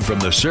 live from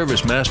the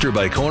Service Master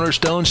by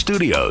Cornerstone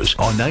Studios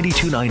on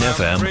 92.9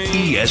 FM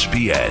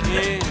ESPN.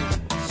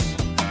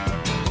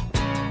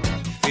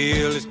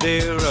 Feel it's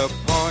their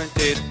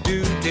appointed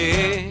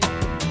duty.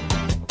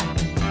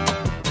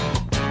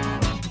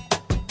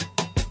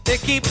 They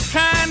keep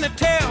trying to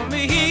tell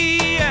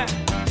me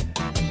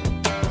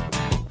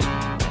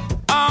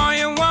all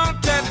you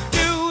want to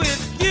do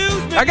is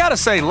use me. I gotta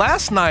say,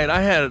 last night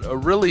I had a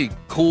really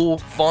cool,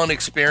 fun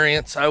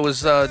experience. I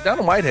was down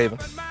in Whitehaven.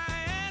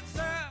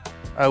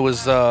 I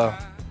was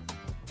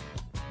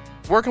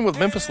working with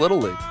Memphis Little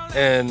League,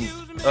 and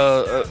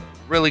a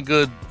really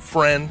good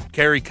friend,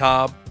 Kerry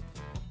Cobb,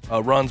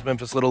 runs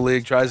Memphis Little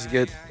League, tries to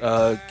get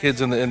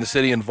kids in the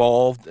city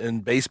involved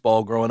in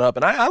baseball growing up,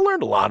 and I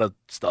learned a lot of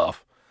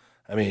stuff.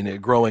 I mean,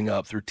 growing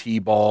up through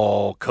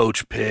T-ball,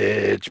 coach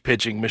pitch,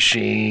 pitching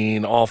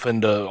machine, off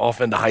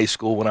into high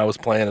school when I was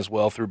playing as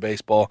well through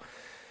baseball.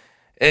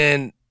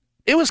 And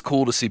it was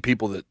cool to see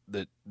people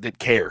that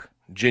care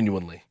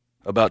genuinely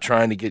about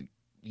trying to get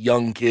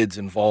young kids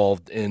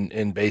involved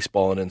in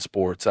baseball and in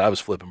sports. I was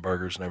flipping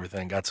burgers and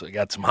everything. Got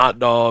some hot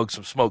dogs,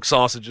 some smoked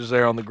sausages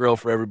there on the grill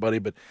for everybody.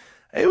 But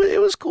it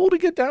was cool to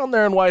get down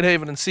there in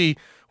Whitehaven and see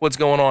what's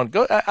going on.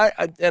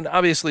 And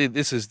obviously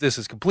this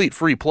is complete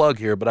free plug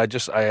here, but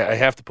I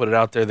have to put it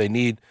out there. They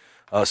need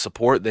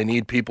support. They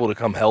need people to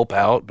come help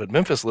out. But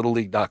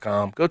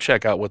MemphisLittleLeague.com, go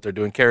check out what they're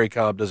doing. Kerry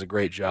Cobb does a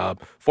great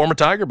job. Former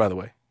Tiger, by the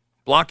way,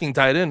 blocking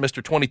tight end,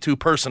 Mr. 22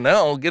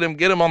 personnel. Get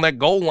him on that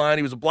goal line.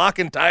 He was a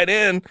blocking tight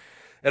end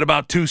at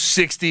about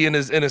 260 in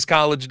his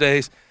college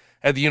days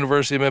at the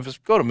University of Memphis.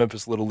 Go to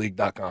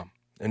MemphisLittleLeague.com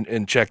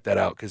and check that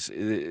out, because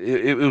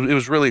it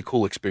was really a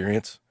cool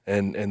experience.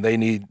 And they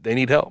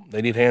need help.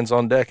 They need hands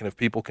on deck. And if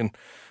people can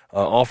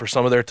offer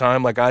some of their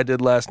time like I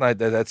did last night,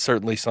 that's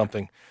certainly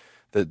something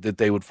that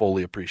they would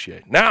fully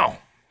appreciate. Now,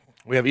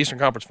 we have Eastern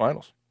Conference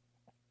Finals.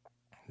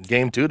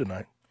 Game 2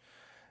 tonight.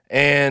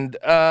 And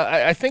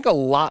I think a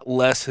lot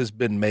less has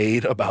been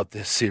made about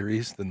this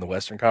series than the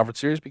Western Conference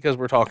series, because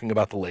we're talking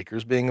about the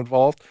Lakers being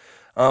involved.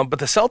 But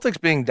the Celtics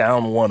being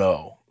down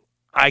 1-0,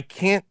 I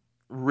can't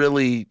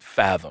really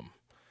fathom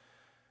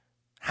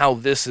how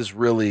this is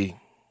really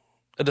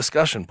a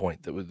discussion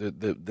point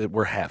that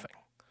we're having.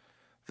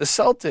 The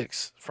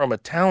Celtics, from a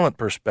talent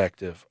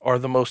perspective, are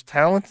the most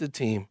talented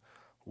team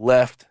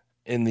left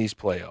in these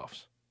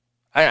playoffs.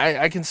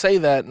 I can say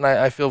that, and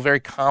I feel very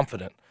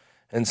confident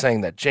in saying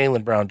that.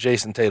 Jaylen Brown,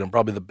 Jason Tatum,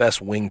 probably the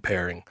best wing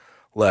pairing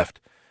left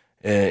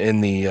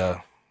in the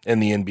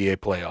NBA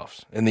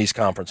playoffs, in these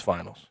conference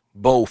finals.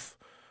 Both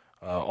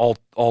all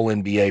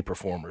NBA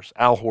performers.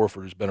 Al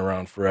Horford, who's been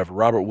around forever.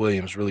 Robert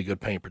Williams, really good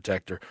paint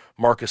protector.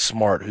 Marcus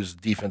Smart, who's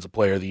Defensive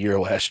Player of the Year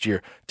last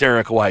year.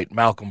 Derek White,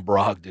 Malcolm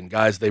Brogdon,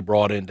 guys they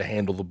brought in to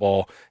handle the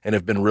ball and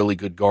have been really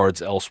good guards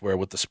elsewhere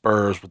with the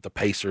Spurs, with the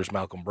Pacers,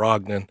 Malcolm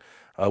Brogdon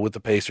with the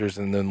Pacers,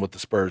 and then with the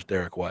Spurs,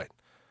 Derek White.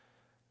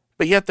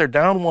 but yet they're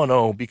down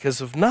 1-0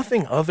 because of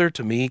nothing other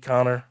to me,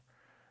 Connor,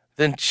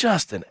 than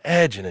just an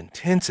edge and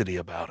intensity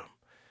about them.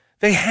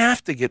 They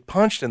have to get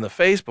punched in the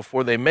face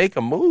before they make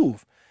a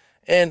move.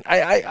 And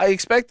I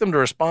expect them to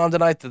respond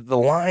tonight. The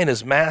line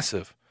is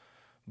massive.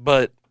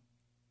 But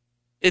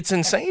it's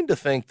insane to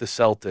think the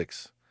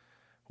Celtics,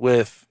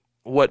 with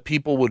what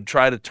people would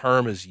try to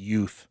term as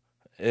youth,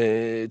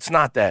 it's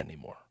not that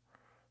anymore.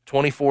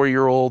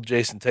 24-year-old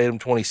Jason Tatum,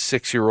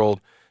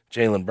 26-year-old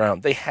Jaylen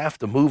Brown, they have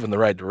to move in the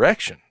right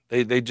direction.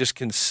 They just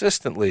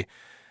consistently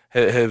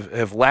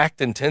have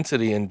lacked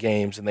intensity in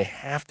games, and they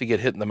have to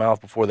get hit in the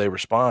mouth before they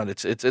respond.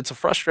 It's a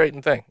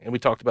frustrating thing, and we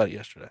talked about it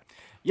yesterday.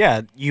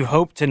 Yeah, you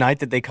hope tonight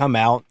that they come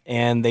out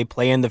and they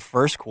play in the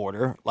first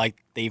quarter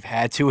like they've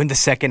had to in the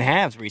second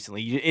halves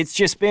recently.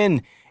 It's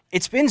been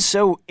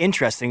so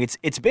interesting.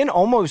 It's been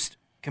almost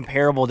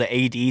comparable to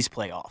AD's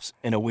playoffs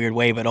in a weird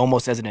way, but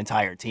almost as an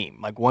entire team.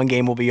 Like one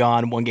game will be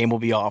on, one game will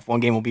be off, one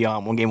game will be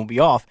on, one game will be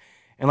off.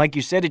 And like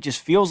you said, it just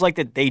feels like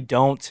that they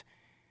don't,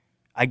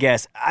 I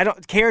guess,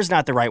 care is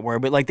not the right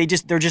word, but like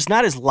they're just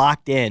not as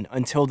locked in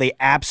until they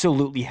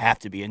absolutely have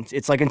to be. And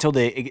it's like until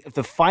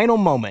the final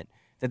moment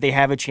that they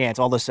have a chance,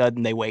 all of a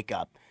sudden they wake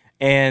up.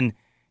 And,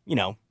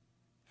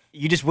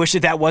 you just wish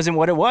that wasn't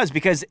what it was,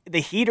 because the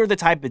Heat are the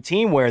type of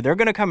team where they're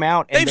going to come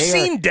out and they've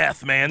seen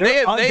death, man.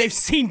 They've right?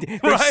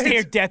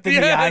 stared death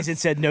in the eyes and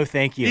said, no,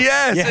 thank you.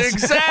 Yes.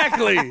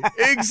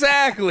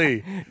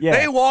 Exactly. Yeah.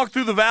 They walk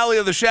through the valley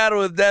of the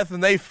shadow of death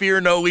and they fear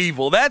no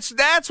evil. That's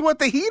what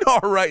the Heat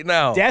are right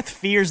now. Death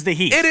fears the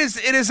Heat. It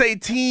is a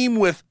team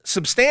with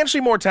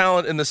substantially more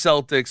talent in the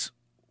Celtics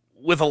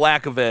with a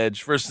lack of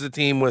edge versus a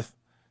team with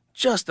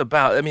just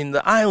about,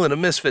 the island of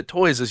misfit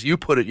toys, as you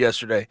put it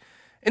yesterday,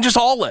 and just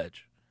all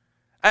edge.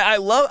 I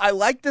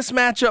like this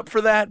matchup for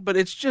that, but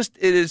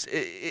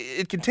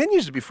it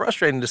continues to be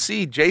frustrating to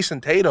see Jason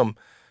Tatum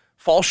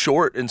fall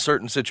short in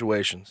certain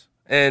situations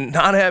and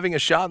not having a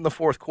shot in the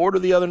fourth quarter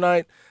the other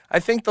night. I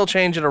think they'll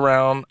change it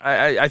around.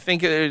 I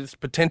think it's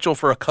potential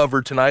for a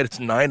cover tonight. It's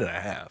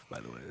 9.5, by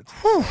the way.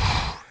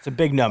 It's a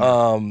big number.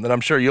 And I'm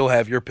sure you'll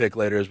have your pick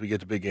later as we get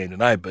to big game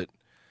tonight, but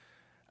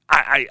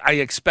I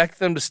expect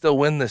them to still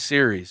win this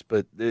series,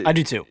 but I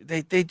do too.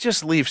 They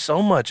just leave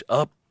so much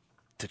up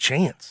to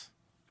chance.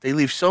 They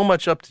leave so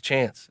much up to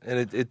chance, and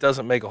it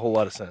doesn't make a whole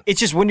lot of sense. It's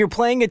just when you're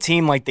playing a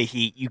team like the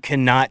Heat, you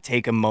cannot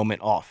take a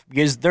moment off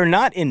because they're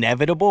not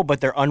inevitable, but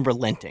they're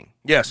unrelenting.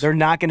 Yes. They're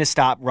not going to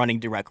stop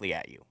running directly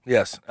at you.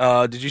 Yes.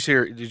 Did you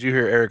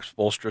hear Eric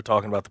Spoelstra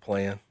talking about the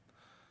play-in?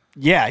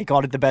 Yeah, he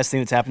called it the best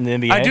thing that's happened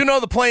in the NBA. I do know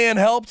the play-in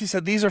helped. He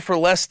said these are for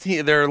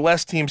there are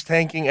less teams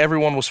tanking.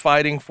 Everyone was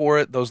fighting for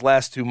it those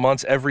last 2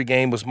 months. Every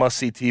game was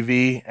must-see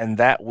TV, and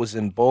that was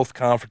in both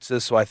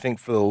conferences. So I think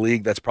for the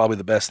league, that's probably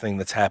the best thing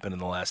that's happened in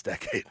the last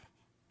decade.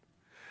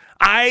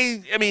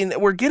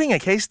 We're getting a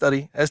case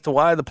study as to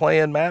why the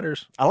play-in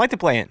matters. I like the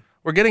play-in.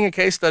 We're getting a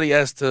case study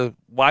as to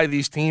why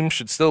these teams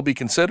should still be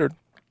considered.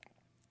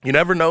 You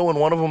never know when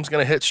one of them is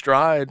going to hit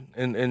stride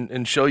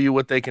and show you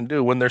what they can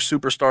do, when their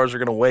superstars are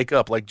going to wake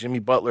up like Jimmy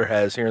Butler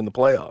has here in the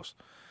playoffs.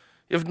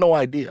 You have no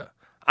idea.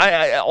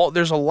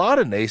 There's a lot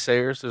of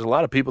naysayers. There's a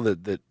lot of people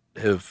that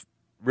have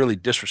really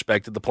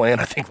disrespected the play-in.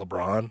 I think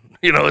LeBron,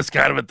 is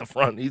kind of at the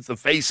front. He's the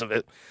face of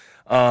it.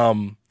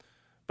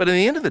 But at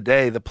the end of the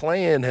day, the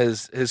play-in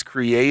has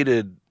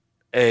created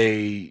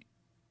a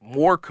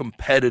more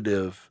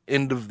competitive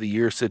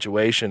end-of-the-year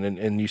situation,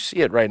 and you see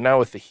it right now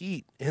with the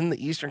Heat in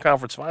the Eastern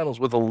Conference Finals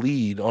with a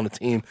lead on a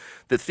team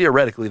that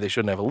theoretically they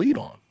shouldn't have a lead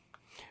on.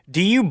 Do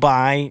you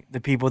buy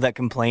the people that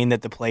complain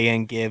that the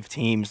play-in give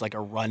teams like a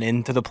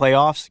run-in to the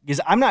playoffs?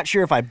 Because I'm not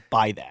sure if I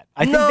buy that.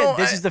 I think that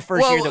this is the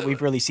first year that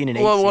we've really seen an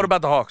 8 Well, seed. what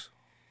about the Hawks?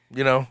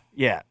 Yeah.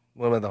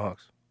 What about the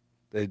Hawks?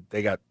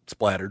 They got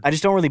splattered. I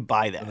just don't really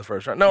buy that in the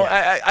first round. No,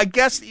 yeah. I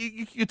guess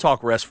you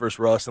talk rest versus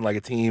rust, and like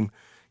a team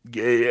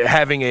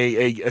having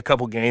a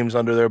couple games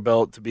under their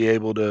belt to be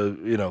able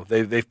to,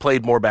 they've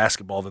played more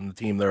basketball than the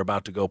team they're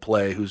about to go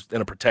play, who's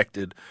in a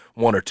protected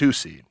 1 or 2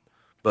 seed.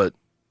 But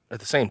at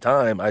the same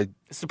time,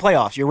 it's the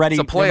playoffs. You're ready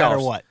no matter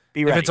what.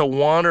 Be ready. If it's a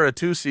 1 or a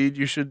 2 seed,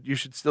 you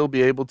should still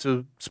be able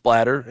to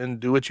splatter and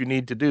do what you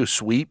need to do.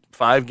 Sweep,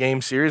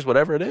 5-game series,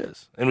 whatever it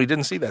is. And we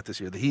didn't see that this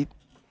year. The Heat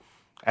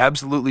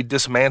absolutely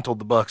dismantled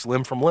the Bucks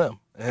limb from limb.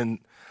 And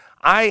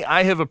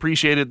I have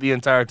appreciated the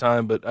entire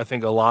time, but I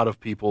think a lot of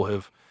people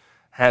have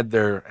had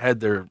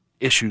their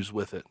issues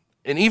with it.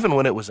 And even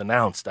when it was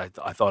announced, I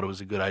thought it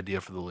was a good idea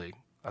for the league.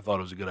 I thought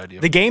it was a good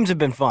idea. The games have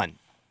been fun.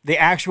 The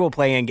actual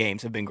play-in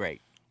games have been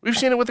great. We've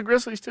seen it with the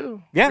Grizzlies,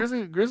 too. Yeah.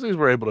 Grizzlies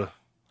were able to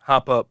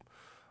hop up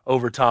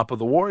over top of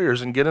the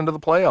Warriors and get into the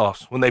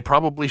playoffs when they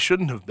probably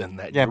shouldn't have been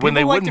that year. When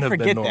they like wouldn't to have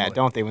forget been that,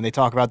 don't they, when they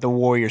talk about the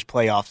Warriors'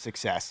 playoff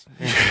success?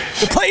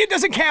 The play-in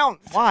doesn't count.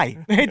 Why?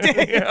 Why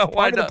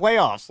the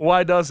playoffs?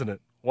 Why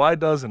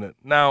doesn't it?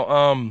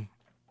 Now,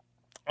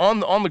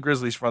 on the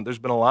Grizzlies front, there's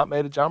been a lot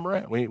made of John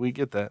Morant. We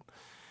get that.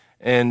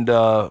 And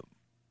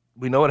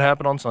we know what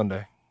happened on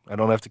Sunday. I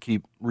don't have to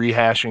keep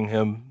rehashing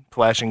him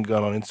flashing a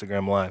gun on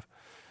Instagram Live.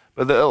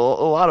 But a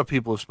lot of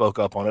people have spoke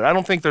up on it. I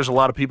don't think there's a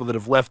lot of people that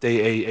have left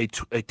a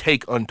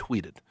take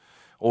untweeted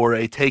or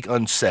a take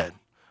unsaid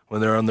when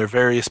they're on their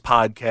various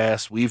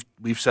podcasts.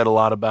 We've said a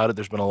lot about it.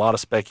 There's been a lot of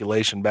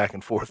speculation back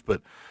and forth,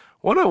 but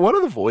one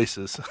of the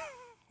voices,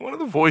 one of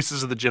the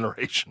voices of the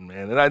generation,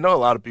 man. And I know a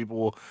lot of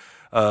people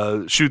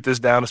will shoot this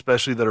down,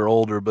 especially that are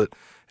older, but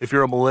if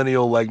you're a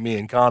millennial like me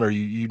and Connor,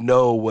 you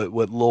know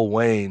what Lil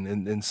Wayne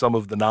and some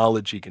of the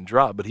knowledge he can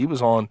drop. But he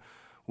was on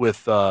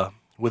with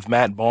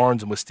Matt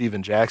Barnes and with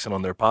Steven Jackson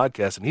on their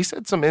podcast, and he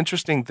said some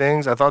interesting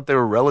things. I thought they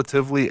were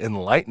relatively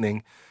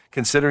enlightening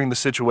considering the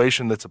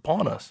situation that's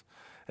upon us.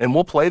 And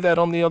we'll play that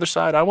on the other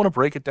side. I want to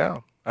break it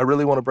down. I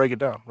really want to break it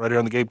down right here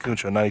on the Gabe Kuhn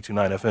Show,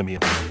 92.9 FM.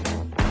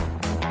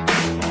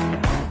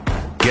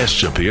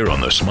 Guests appear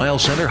on the Smile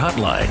Center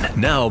hotline.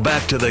 Now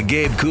back to the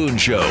Gabe Kuhn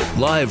Show,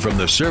 live from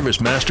the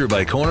Service Master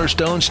by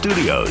Cornerstone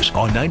Studios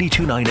on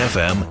 92.9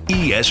 FM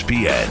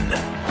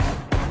ESPN.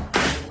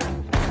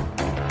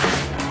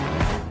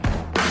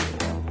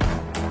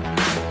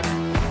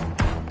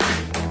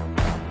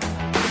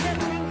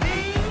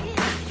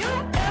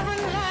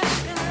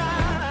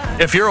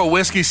 If you're a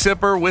whiskey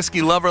sipper,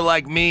 whiskey lover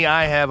like me,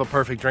 I have a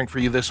perfect drink for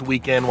you this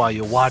weekend while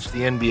you watch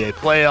the NBA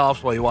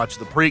playoffs, while you watch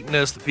the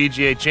Preakness, the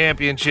PGA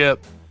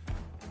Championship.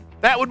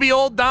 That would be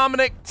Old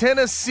Dominick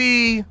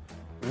Tennessee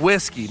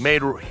whiskey,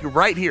 made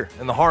right here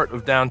in the heart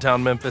of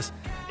downtown Memphis.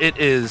 It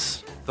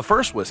is the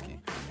first whiskey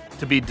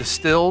to be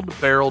distilled,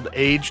 barreled,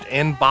 aged,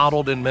 and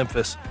bottled in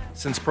Memphis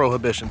since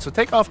Prohibition. So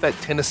take off that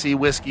Tennessee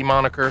whiskey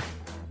moniker.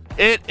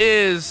 It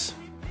is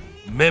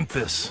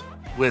Memphis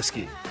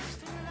whiskey.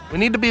 We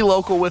need to be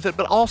local with it,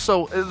 but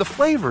also the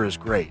flavor is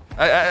great.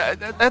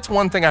 That's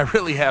one thing I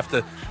really have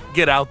to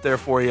get out there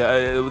for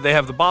you. They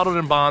have the bottled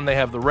and bond, they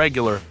have the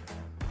regular,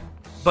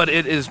 but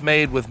it is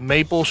made with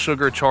maple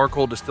sugar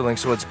charcoal distilling,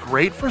 so it's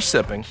great for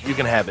sipping. You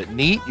can have it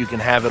neat, you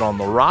can have it on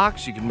the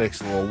rocks, you can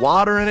mix a little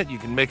water in it, you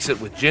can mix it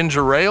with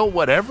ginger ale,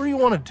 whatever you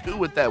want to do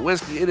with that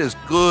whiskey. It is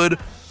good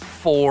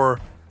for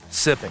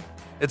sipping.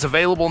 It's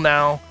available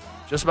now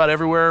just about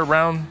everywhere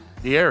around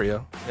the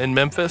area in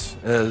Memphis,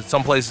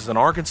 some places in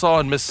Arkansas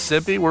and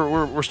Mississippi.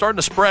 We're starting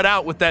to spread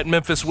out with that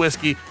Memphis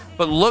whiskey,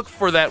 but look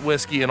for that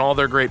whiskey and all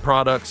their great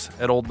products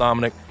at Old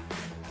Dominick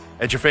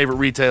at your favorite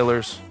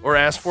retailers, or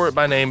ask for it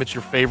by name at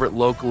your favorite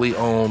locally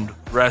owned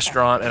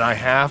restaurant. And I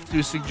have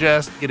to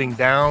suggest getting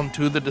down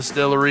to the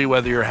distillery,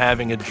 whether you're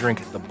having a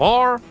drink at the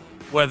bar,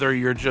 whether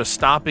you're just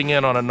stopping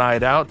in on a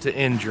night out to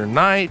end your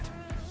night.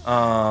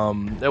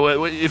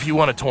 If you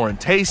want a touring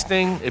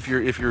tasting, if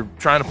you're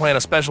trying to plan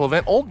a special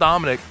event, Old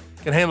Dominick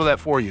can handle that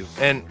for you.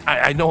 And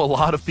I know a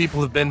lot of people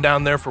have been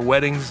down there for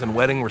weddings and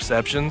wedding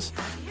receptions.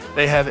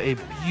 They have a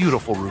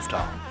beautiful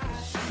rooftop.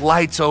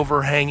 Lights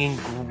overhanging,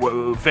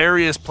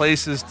 various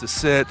places to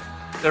sit.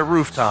 Their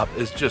rooftop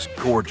is just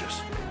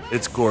gorgeous.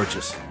 It's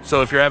gorgeous.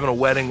 So if you're having a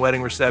wedding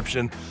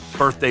reception,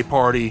 birthday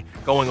party,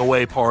 going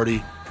away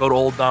party, go to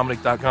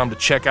olddominick.com to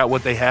check out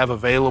what they have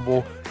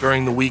available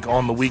during the week,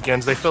 on the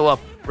weekends. They fill up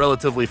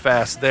relatively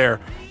fast there.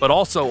 But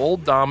also,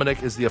 Old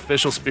Dominick is the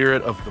official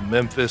spirit of the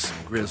Memphis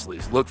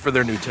Grizzlies. Look for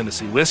their new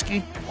Tennessee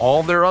whiskey,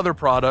 all their other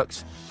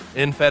products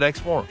in FedEx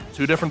Forum.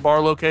 2 different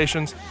bar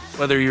locations.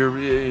 Whether you're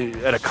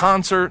at a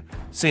concert,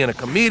 seeing a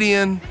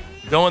comedian,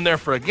 going there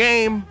for a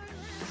game,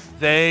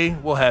 they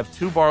will have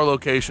 2 bar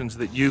locations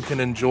that you can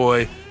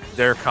enjoy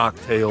their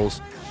cocktails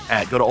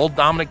at. Go to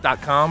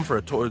olddominick.com for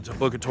a tour, to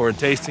book a tour and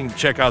tasting,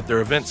 check out their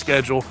event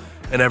schedule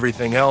and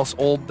everything else.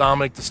 Old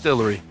Dominick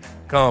Distillery.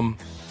 Come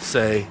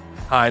say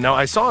hi. Now,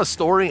 I saw a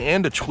story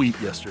and a tweet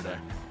yesterday,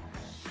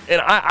 and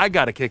I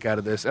got a kick out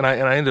of this, and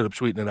I ended up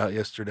tweeting it out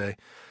yesterday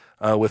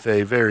with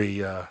a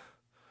very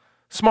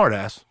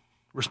smart-ass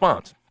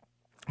response.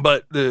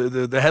 But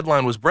the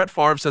headline was, Brett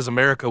Favre says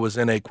America was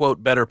in a,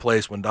 quote, better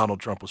place when Donald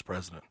Trump was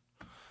president.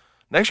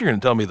 Next, you're going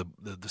to tell me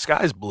the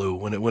sky's blue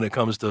when it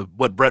comes to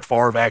what Brett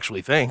Favre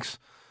actually thinks.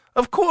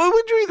 Of course,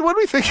 what do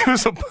we think he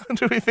was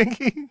do we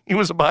think he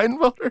was a Biden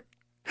voter?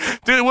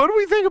 Dude, what do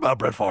we think about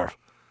Brett Favre?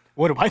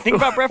 What do I think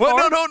about Brett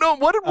Favre? No.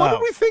 What do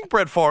we think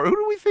Brett Favre? Who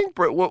do we think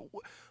Brett?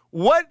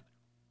 What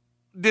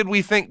did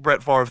we think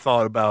Brett Favre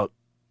thought about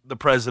the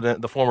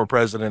president, the former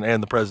president,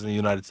 and the president of the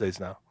United States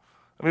now?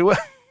 I mean, why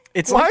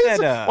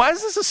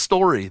is this a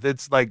story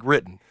that's like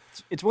written?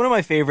 It's one of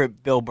my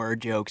favorite Bill Burr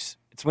jokes.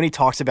 It's when he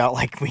talks about,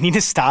 like, we need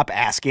to stop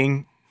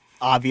asking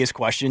obvious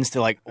questions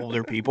to, like,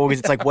 older people, because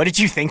it's like, what did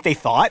you think they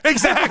thought?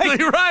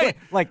 Exactly, right.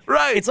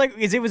 Right. It's like,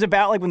 it was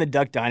about, like, when the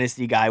Duck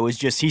Dynasty guy was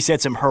just, he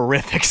said some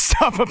horrific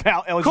stuff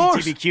about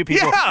LGBTQ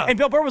people. Yeah. And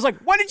Bill Burr was like,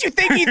 what did you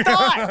think he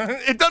thought?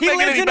 It doesn't make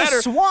it any better.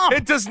 A swamp.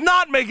 It does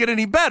not make it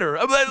any better.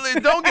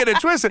 Don't get it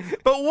twisted.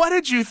 But what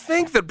did you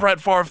think that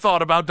Brett Favre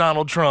thought about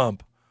Donald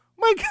Trump?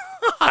 My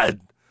God.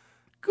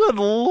 Good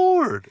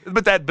Lord.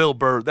 But that Bill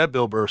Burr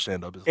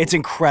stand-up is... It's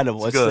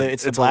incredible.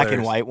 It's the black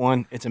and white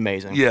one. It's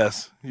amazing.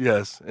 Yes.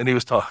 And he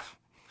was talking...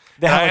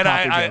 And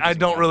I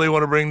don't really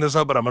want to bring this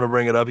up, but I'm going to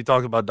bring it up. He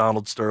talked about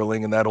Donald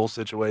Sterling and that whole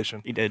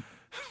situation. He did.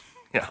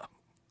 Yeah.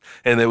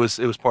 And it was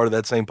part of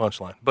that same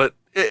punchline. But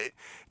it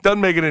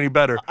doesn't make it any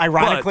better.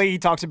 Ironically, he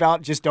talks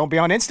about just don't be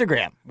on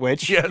Instagram,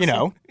 which,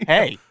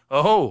 hey.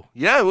 Oh,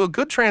 yeah. Well,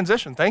 good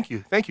transition. Thank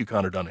you. Thank you,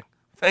 Connor Dunning.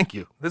 Thank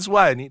you. This is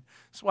why I need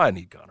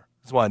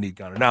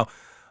Gunner. Now,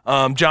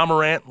 Ja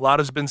Morant, a lot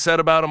has been said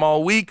about him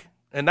all week.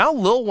 And now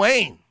Lil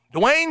Wayne,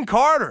 Dwayne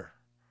Carter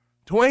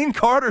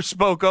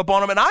spoke up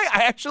on him. And I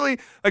actually,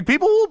 like,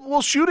 people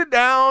will shoot it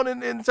down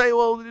and say,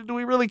 well, do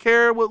we really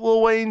care what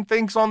Lil Wayne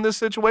thinks on this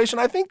situation?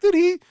 I think that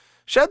he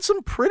shed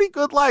some pretty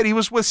good light. He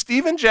was with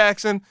Steven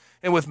Jackson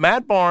and with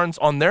Matt Barnes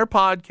on their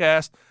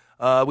podcast.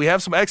 We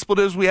have some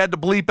expletives we had to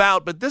bleep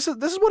out, but this is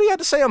what he had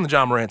to say on the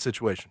Ja Morant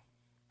situation.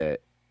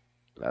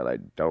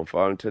 Don't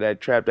fall into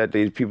that trap that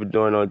these people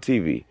doing on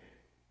TV,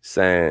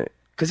 saying,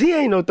 because he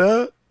ain't no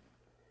thug.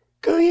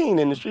 Because he ain't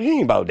in the street. He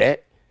ain't about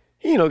that.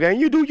 He ain't no gang.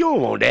 You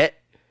don't want that.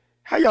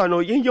 How y'all know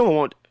you don't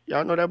want,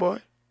 y'all know that boy?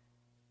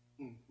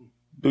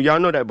 Do y'all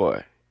know that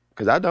boy?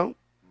 Because I don't.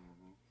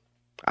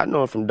 I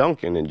know him from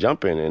dunking and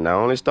jumping, and I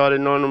only started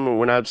knowing him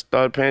when I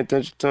started paying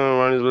attention to him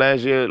around his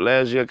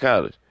last year of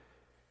college.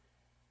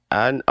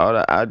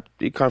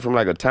 He come from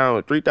like a town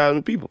with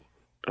 3,000 people.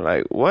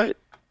 Like, what?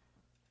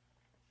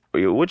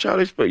 What y'all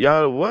expect?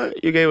 Y'all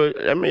what? Y'all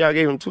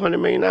gave him $200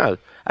 million.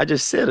 I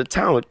just said a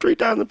town with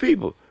 3,000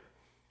 people.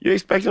 You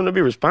expect him to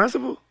be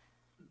responsible?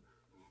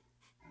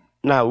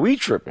 Now we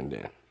tripping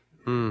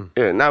then.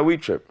 Yeah, now we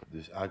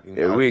tripping.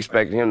 We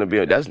expect him to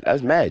be,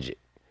 that's magic.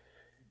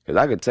 Because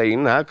I could tell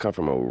you, I come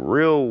from a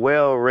real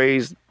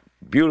well-raised,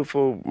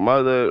 beautiful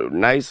mother,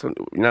 nice, you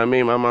know what I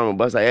mean? My mama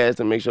bust her ass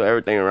to make sure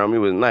everything around me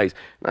was nice.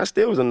 And I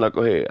still was a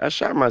knucklehead. I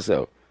shot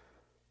myself.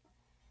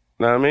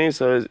 You know what I mean?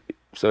 So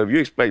if you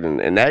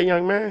expecting, and that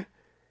young man,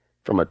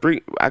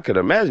 I could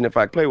imagine if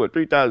I played with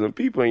 3,000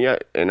 people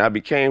and I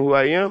became who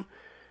I am,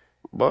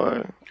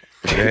 boy.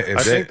 Go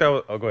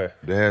ahead.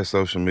 They had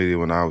social media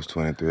when I was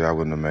 23. I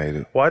wouldn't have made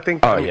it. Well, I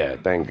think. Oh yeah,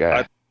 thank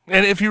God.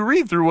 And if you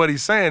read through what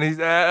he's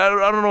saying, I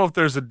don't know if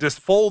there's a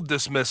full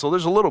dismissal.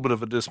 There's a little bit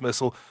of a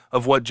dismissal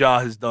of what Ja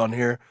has done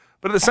here.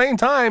 But at the same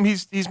time,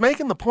 he's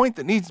making the point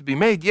that needs to be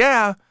made.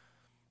 Yeah,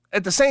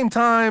 at the same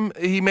time,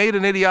 he made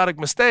an idiotic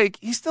mistake.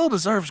 He still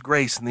deserves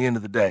grace in the end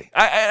of the day.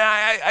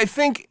 I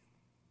think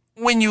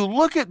when you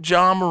look at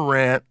Ja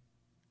Morant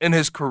and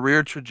his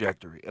career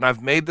trajectory, and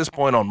I've made this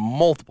point on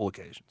multiple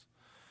occasions,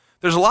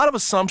 there's a lot of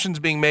assumptions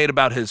being made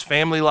about his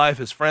family life,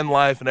 his friend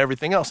life, and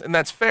everything else, and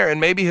that's fair, and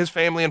maybe his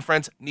family and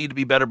friends need to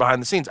be better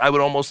behind the scenes. I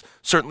would almost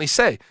certainly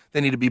say they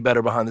need to be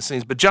better behind the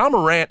scenes, but Ja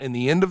Morant, in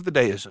the end of the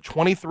day, is a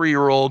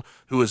 23-year-old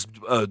who is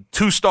a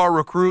two-star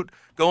recruit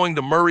going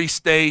to Murray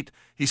State.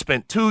 He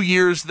spent 2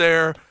 years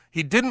there.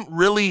 He didn't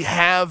really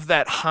have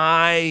that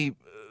high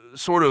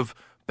sort of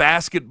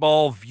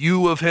basketball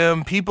view of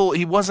him. He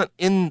wasn't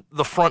in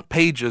the front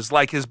pages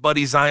like his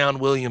buddy Zion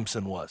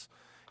Williamson was.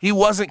 He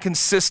wasn't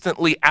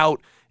consistently out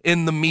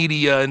in the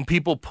media and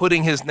people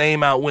putting his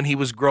name out when he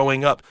was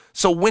growing up.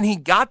 So when he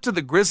got to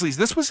the Grizzlies,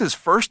 this was his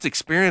first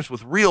experience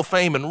with real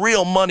fame and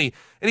real money.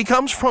 And he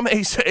comes from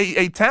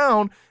a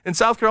town in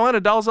South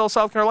Carolina, Dalzell,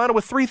 South Carolina,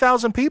 with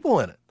 3,000 people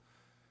in it.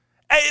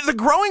 The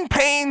growing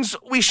pains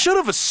we should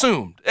have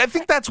assumed. I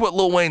think that's what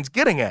Lil Wayne's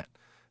getting at.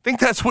 I think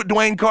that's what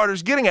Dwayne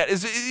Carter's getting at,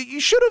 is you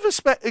should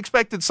have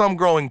expected some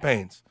growing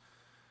pains.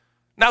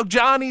 Now,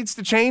 Ja needs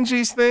to change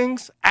these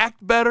things,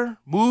 act better,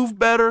 move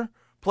better,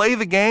 play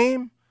the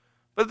game.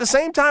 But at the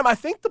same time, I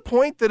think the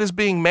point that is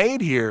being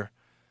made here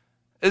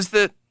is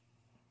that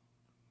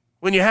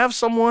when you have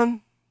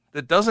someone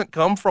that doesn't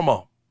come from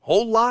a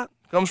whole lot,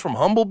 comes from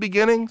humble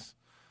beginnings,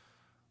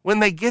 when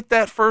they get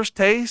that first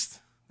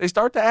taste, they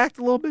start to act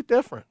a little bit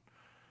different.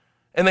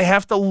 And they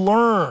have to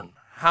learn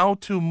how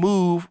to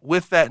move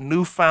with that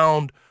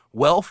newfound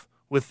wealth,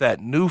 with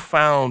that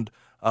newfound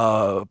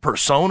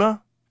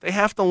persona. They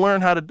have to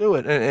learn how to do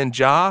it. And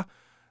Ja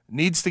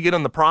needs to get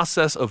in the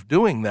process of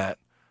doing that.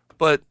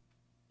 But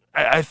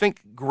I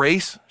think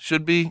grace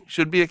should be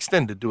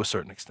extended to a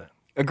certain extent.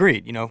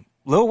 Agreed.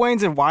 Lil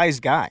Wayne's a wise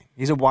guy.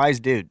 He's a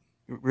wise dude.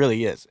 He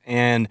really is.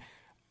 And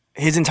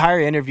his entire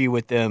interview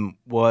with them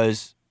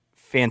was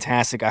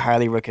fantastic. I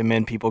highly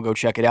recommend people go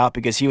check it out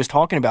because he was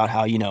talking about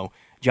how,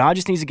 Ja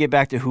just needs to get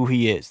back to who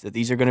he is, that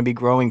these are going to be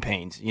growing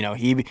pains.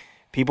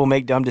 People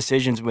make dumb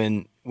decisions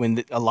when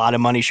a lot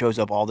of money shows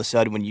up all of a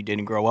sudden when you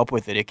didn't grow up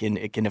with it.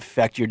 It can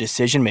affect your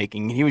decision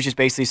making. He was just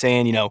basically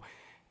saying,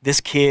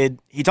 this kid.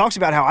 He talks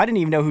about how I didn't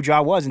even know who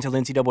Ja was until the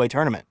NCAA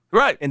tournament,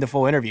 right? In the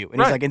full interview,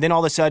 and he's like, and then all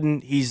of a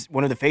sudden he's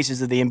one of the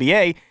faces of the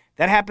NBA.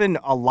 That happened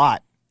a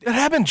lot. It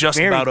happened just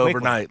about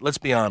overnight. Let's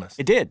be honest.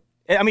 It did.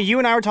 I mean, you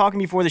and I were talking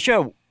before the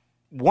show.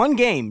 One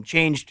game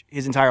changed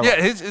his entire life.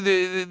 Yeah,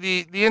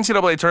 the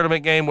NCAA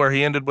tournament game where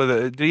he ended with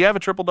did he have a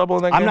triple-double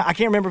in that game? I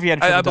can't remember if he had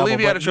a triple-double. I believe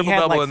he had a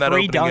triple-double in that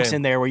opening game. 3 dunks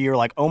in there where you were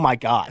like, oh my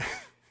God.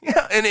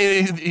 Yeah, and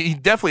he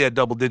definitely had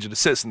double-digit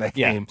assists in that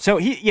game. So,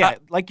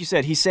 like you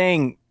said, he's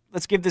saying,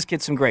 let's give this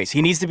kid some grace.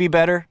 He needs to be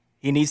better.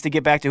 He needs to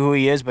get back to who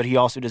he is, but he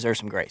also deserves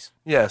some grace.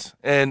 Yes,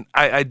 and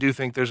I do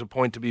think there's a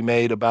point to be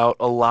made about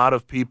a lot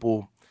of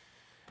people,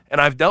 and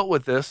I've dealt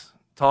with this,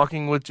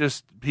 talking with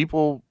just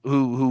people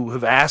who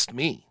have asked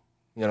me,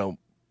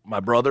 my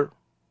brother,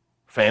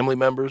 family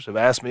members have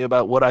asked me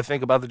about what I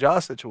think about the Ja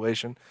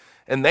situation,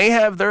 and they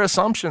have their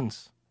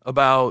assumptions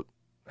about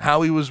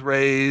how he was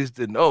raised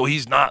and,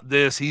 he's not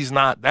this, he's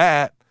not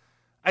that.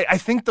 I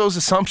think those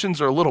assumptions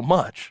are a little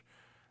much.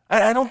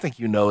 I don't think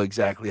you know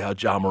exactly how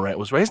Ja Morant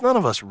was raised. None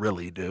of us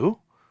really do.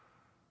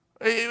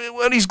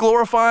 What he's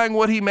glorifying,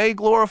 what he may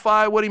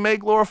glorify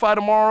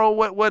tomorrow,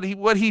 what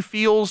he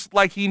feels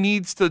like he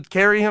needs to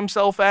carry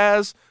himself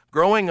as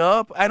growing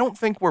up, I don't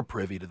think we're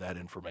privy to that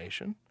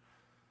information.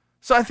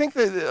 So I think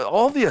that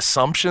all the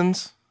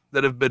assumptions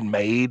that have been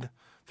made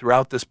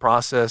throughout this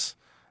process,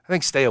 I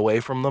think stay away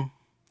from them.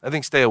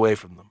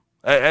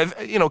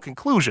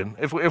 Conclusion,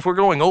 if we're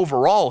going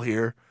overall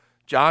here,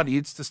 Ja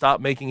needs to stop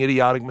making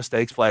idiotic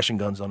mistakes, flashing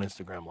guns on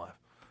Instagram Live.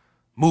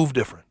 Move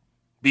different.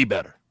 Be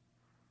better.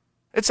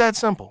 It's that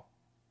simple.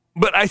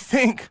 But I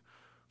think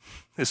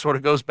this sort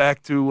of goes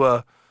back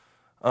to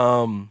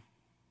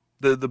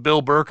the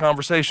Bill Burr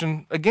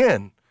conversation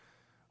again.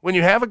 When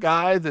you have a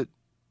guy that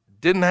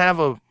didn't have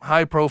a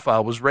high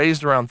profile, was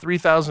raised around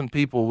 3,000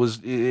 people, was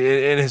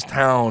in his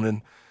town,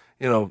 and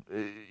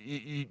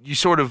you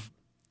sort of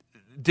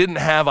didn't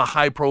have a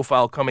high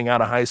profile coming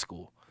out of high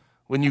school.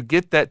 When you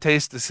get that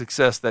taste of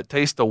success, that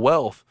taste of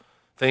wealth,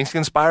 things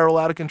can spiral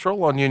out of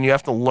control on you, and you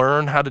have to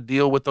learn how to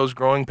deal with those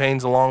growing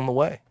pains along the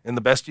way. And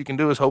the best you can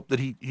do is hope that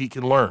he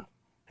can learn.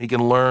 He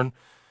can learn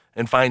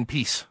and find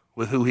peace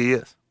with who he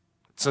is.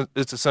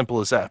 It's as simple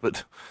as that.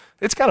 But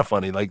it's kind of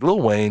funny. Like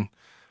Lil Wayne,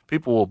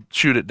 people will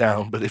shoot it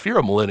down, but if you're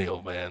a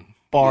millennial, man.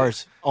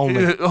 Bars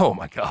only. Oh,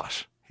 my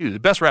gosh. He's the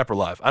best rapper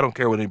alive. I don't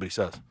care what anybody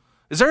says.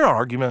 Is there an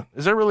argument?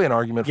 Is there really an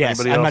argument for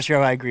anybody else? I'm not sure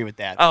if I agree with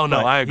that. Oh,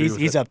 no, I agree with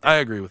it. He's up there. I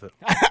agree with it.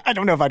 I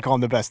don't know if I'd call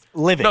him the best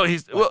living. No,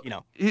 he's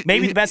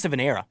maybe the best of an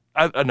era.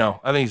 No,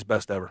 I think he's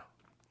best ever.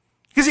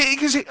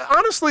 Because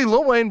honestly,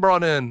 Lil Wayne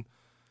brought in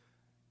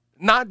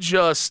not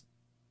just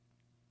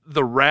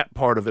the rap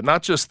part of it,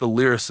 not just the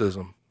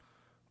lyricism,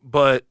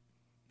 but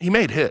he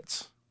made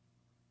hits,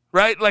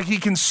 right? Like he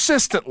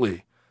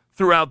consistently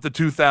throughout the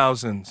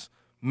 2000s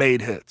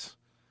made hits.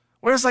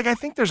 Whereas like I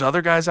think there's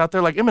other guys out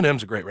there, like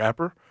Eminem's a great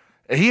rapper.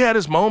 He had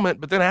his moment,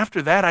 but then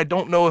after that, I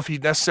don't know if he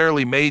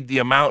necessarily made the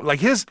amount.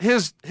 Like his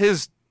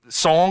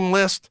song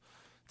list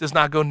does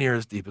not go near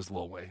as deep as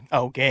Lil Wayne.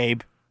 Oh,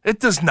 Gabe. It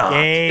does not.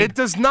 Gabe. It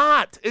does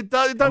not. It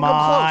doesn't come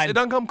close. It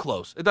doesn't come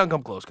close. It doesn't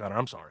come close, Connor.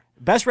 I'm sorry.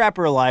 Best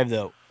rapper alive,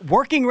 though.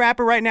 Working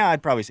rapper right now,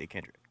 I'd probably say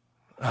Kendrick.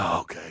 Oh,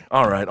 okay.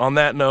 All right. On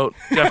that note,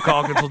 Jeff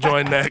Calkins will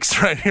join next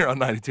right here on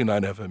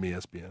 92.9 FM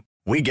ESPN.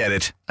 We get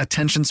it.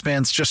 Attention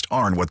spans just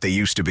aren't what they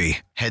used to be.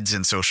 Heads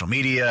in social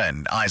media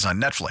and eyes on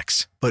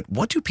Netflix. But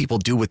what do people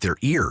do with their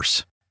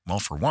ears? Well,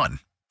 for one,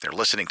 they're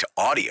listening to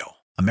audio.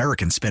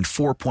 Americans spend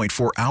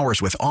 4.4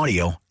 hours with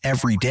audio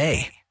every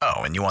day. Oh,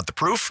 and you want the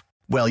proof?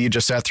 Well, you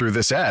just sat through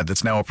this ad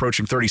that's now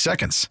approaching 30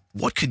 seconds.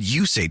 What could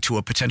you say to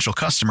a potential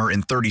customer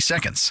in 30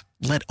 seconds?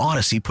 Let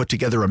Odyssey put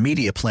together a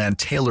media plan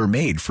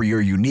tailor-made for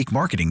your unique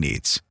marketing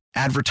needs.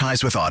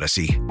 Advertise with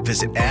Odyssey.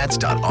 Visit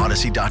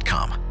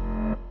ads.odyssey.com.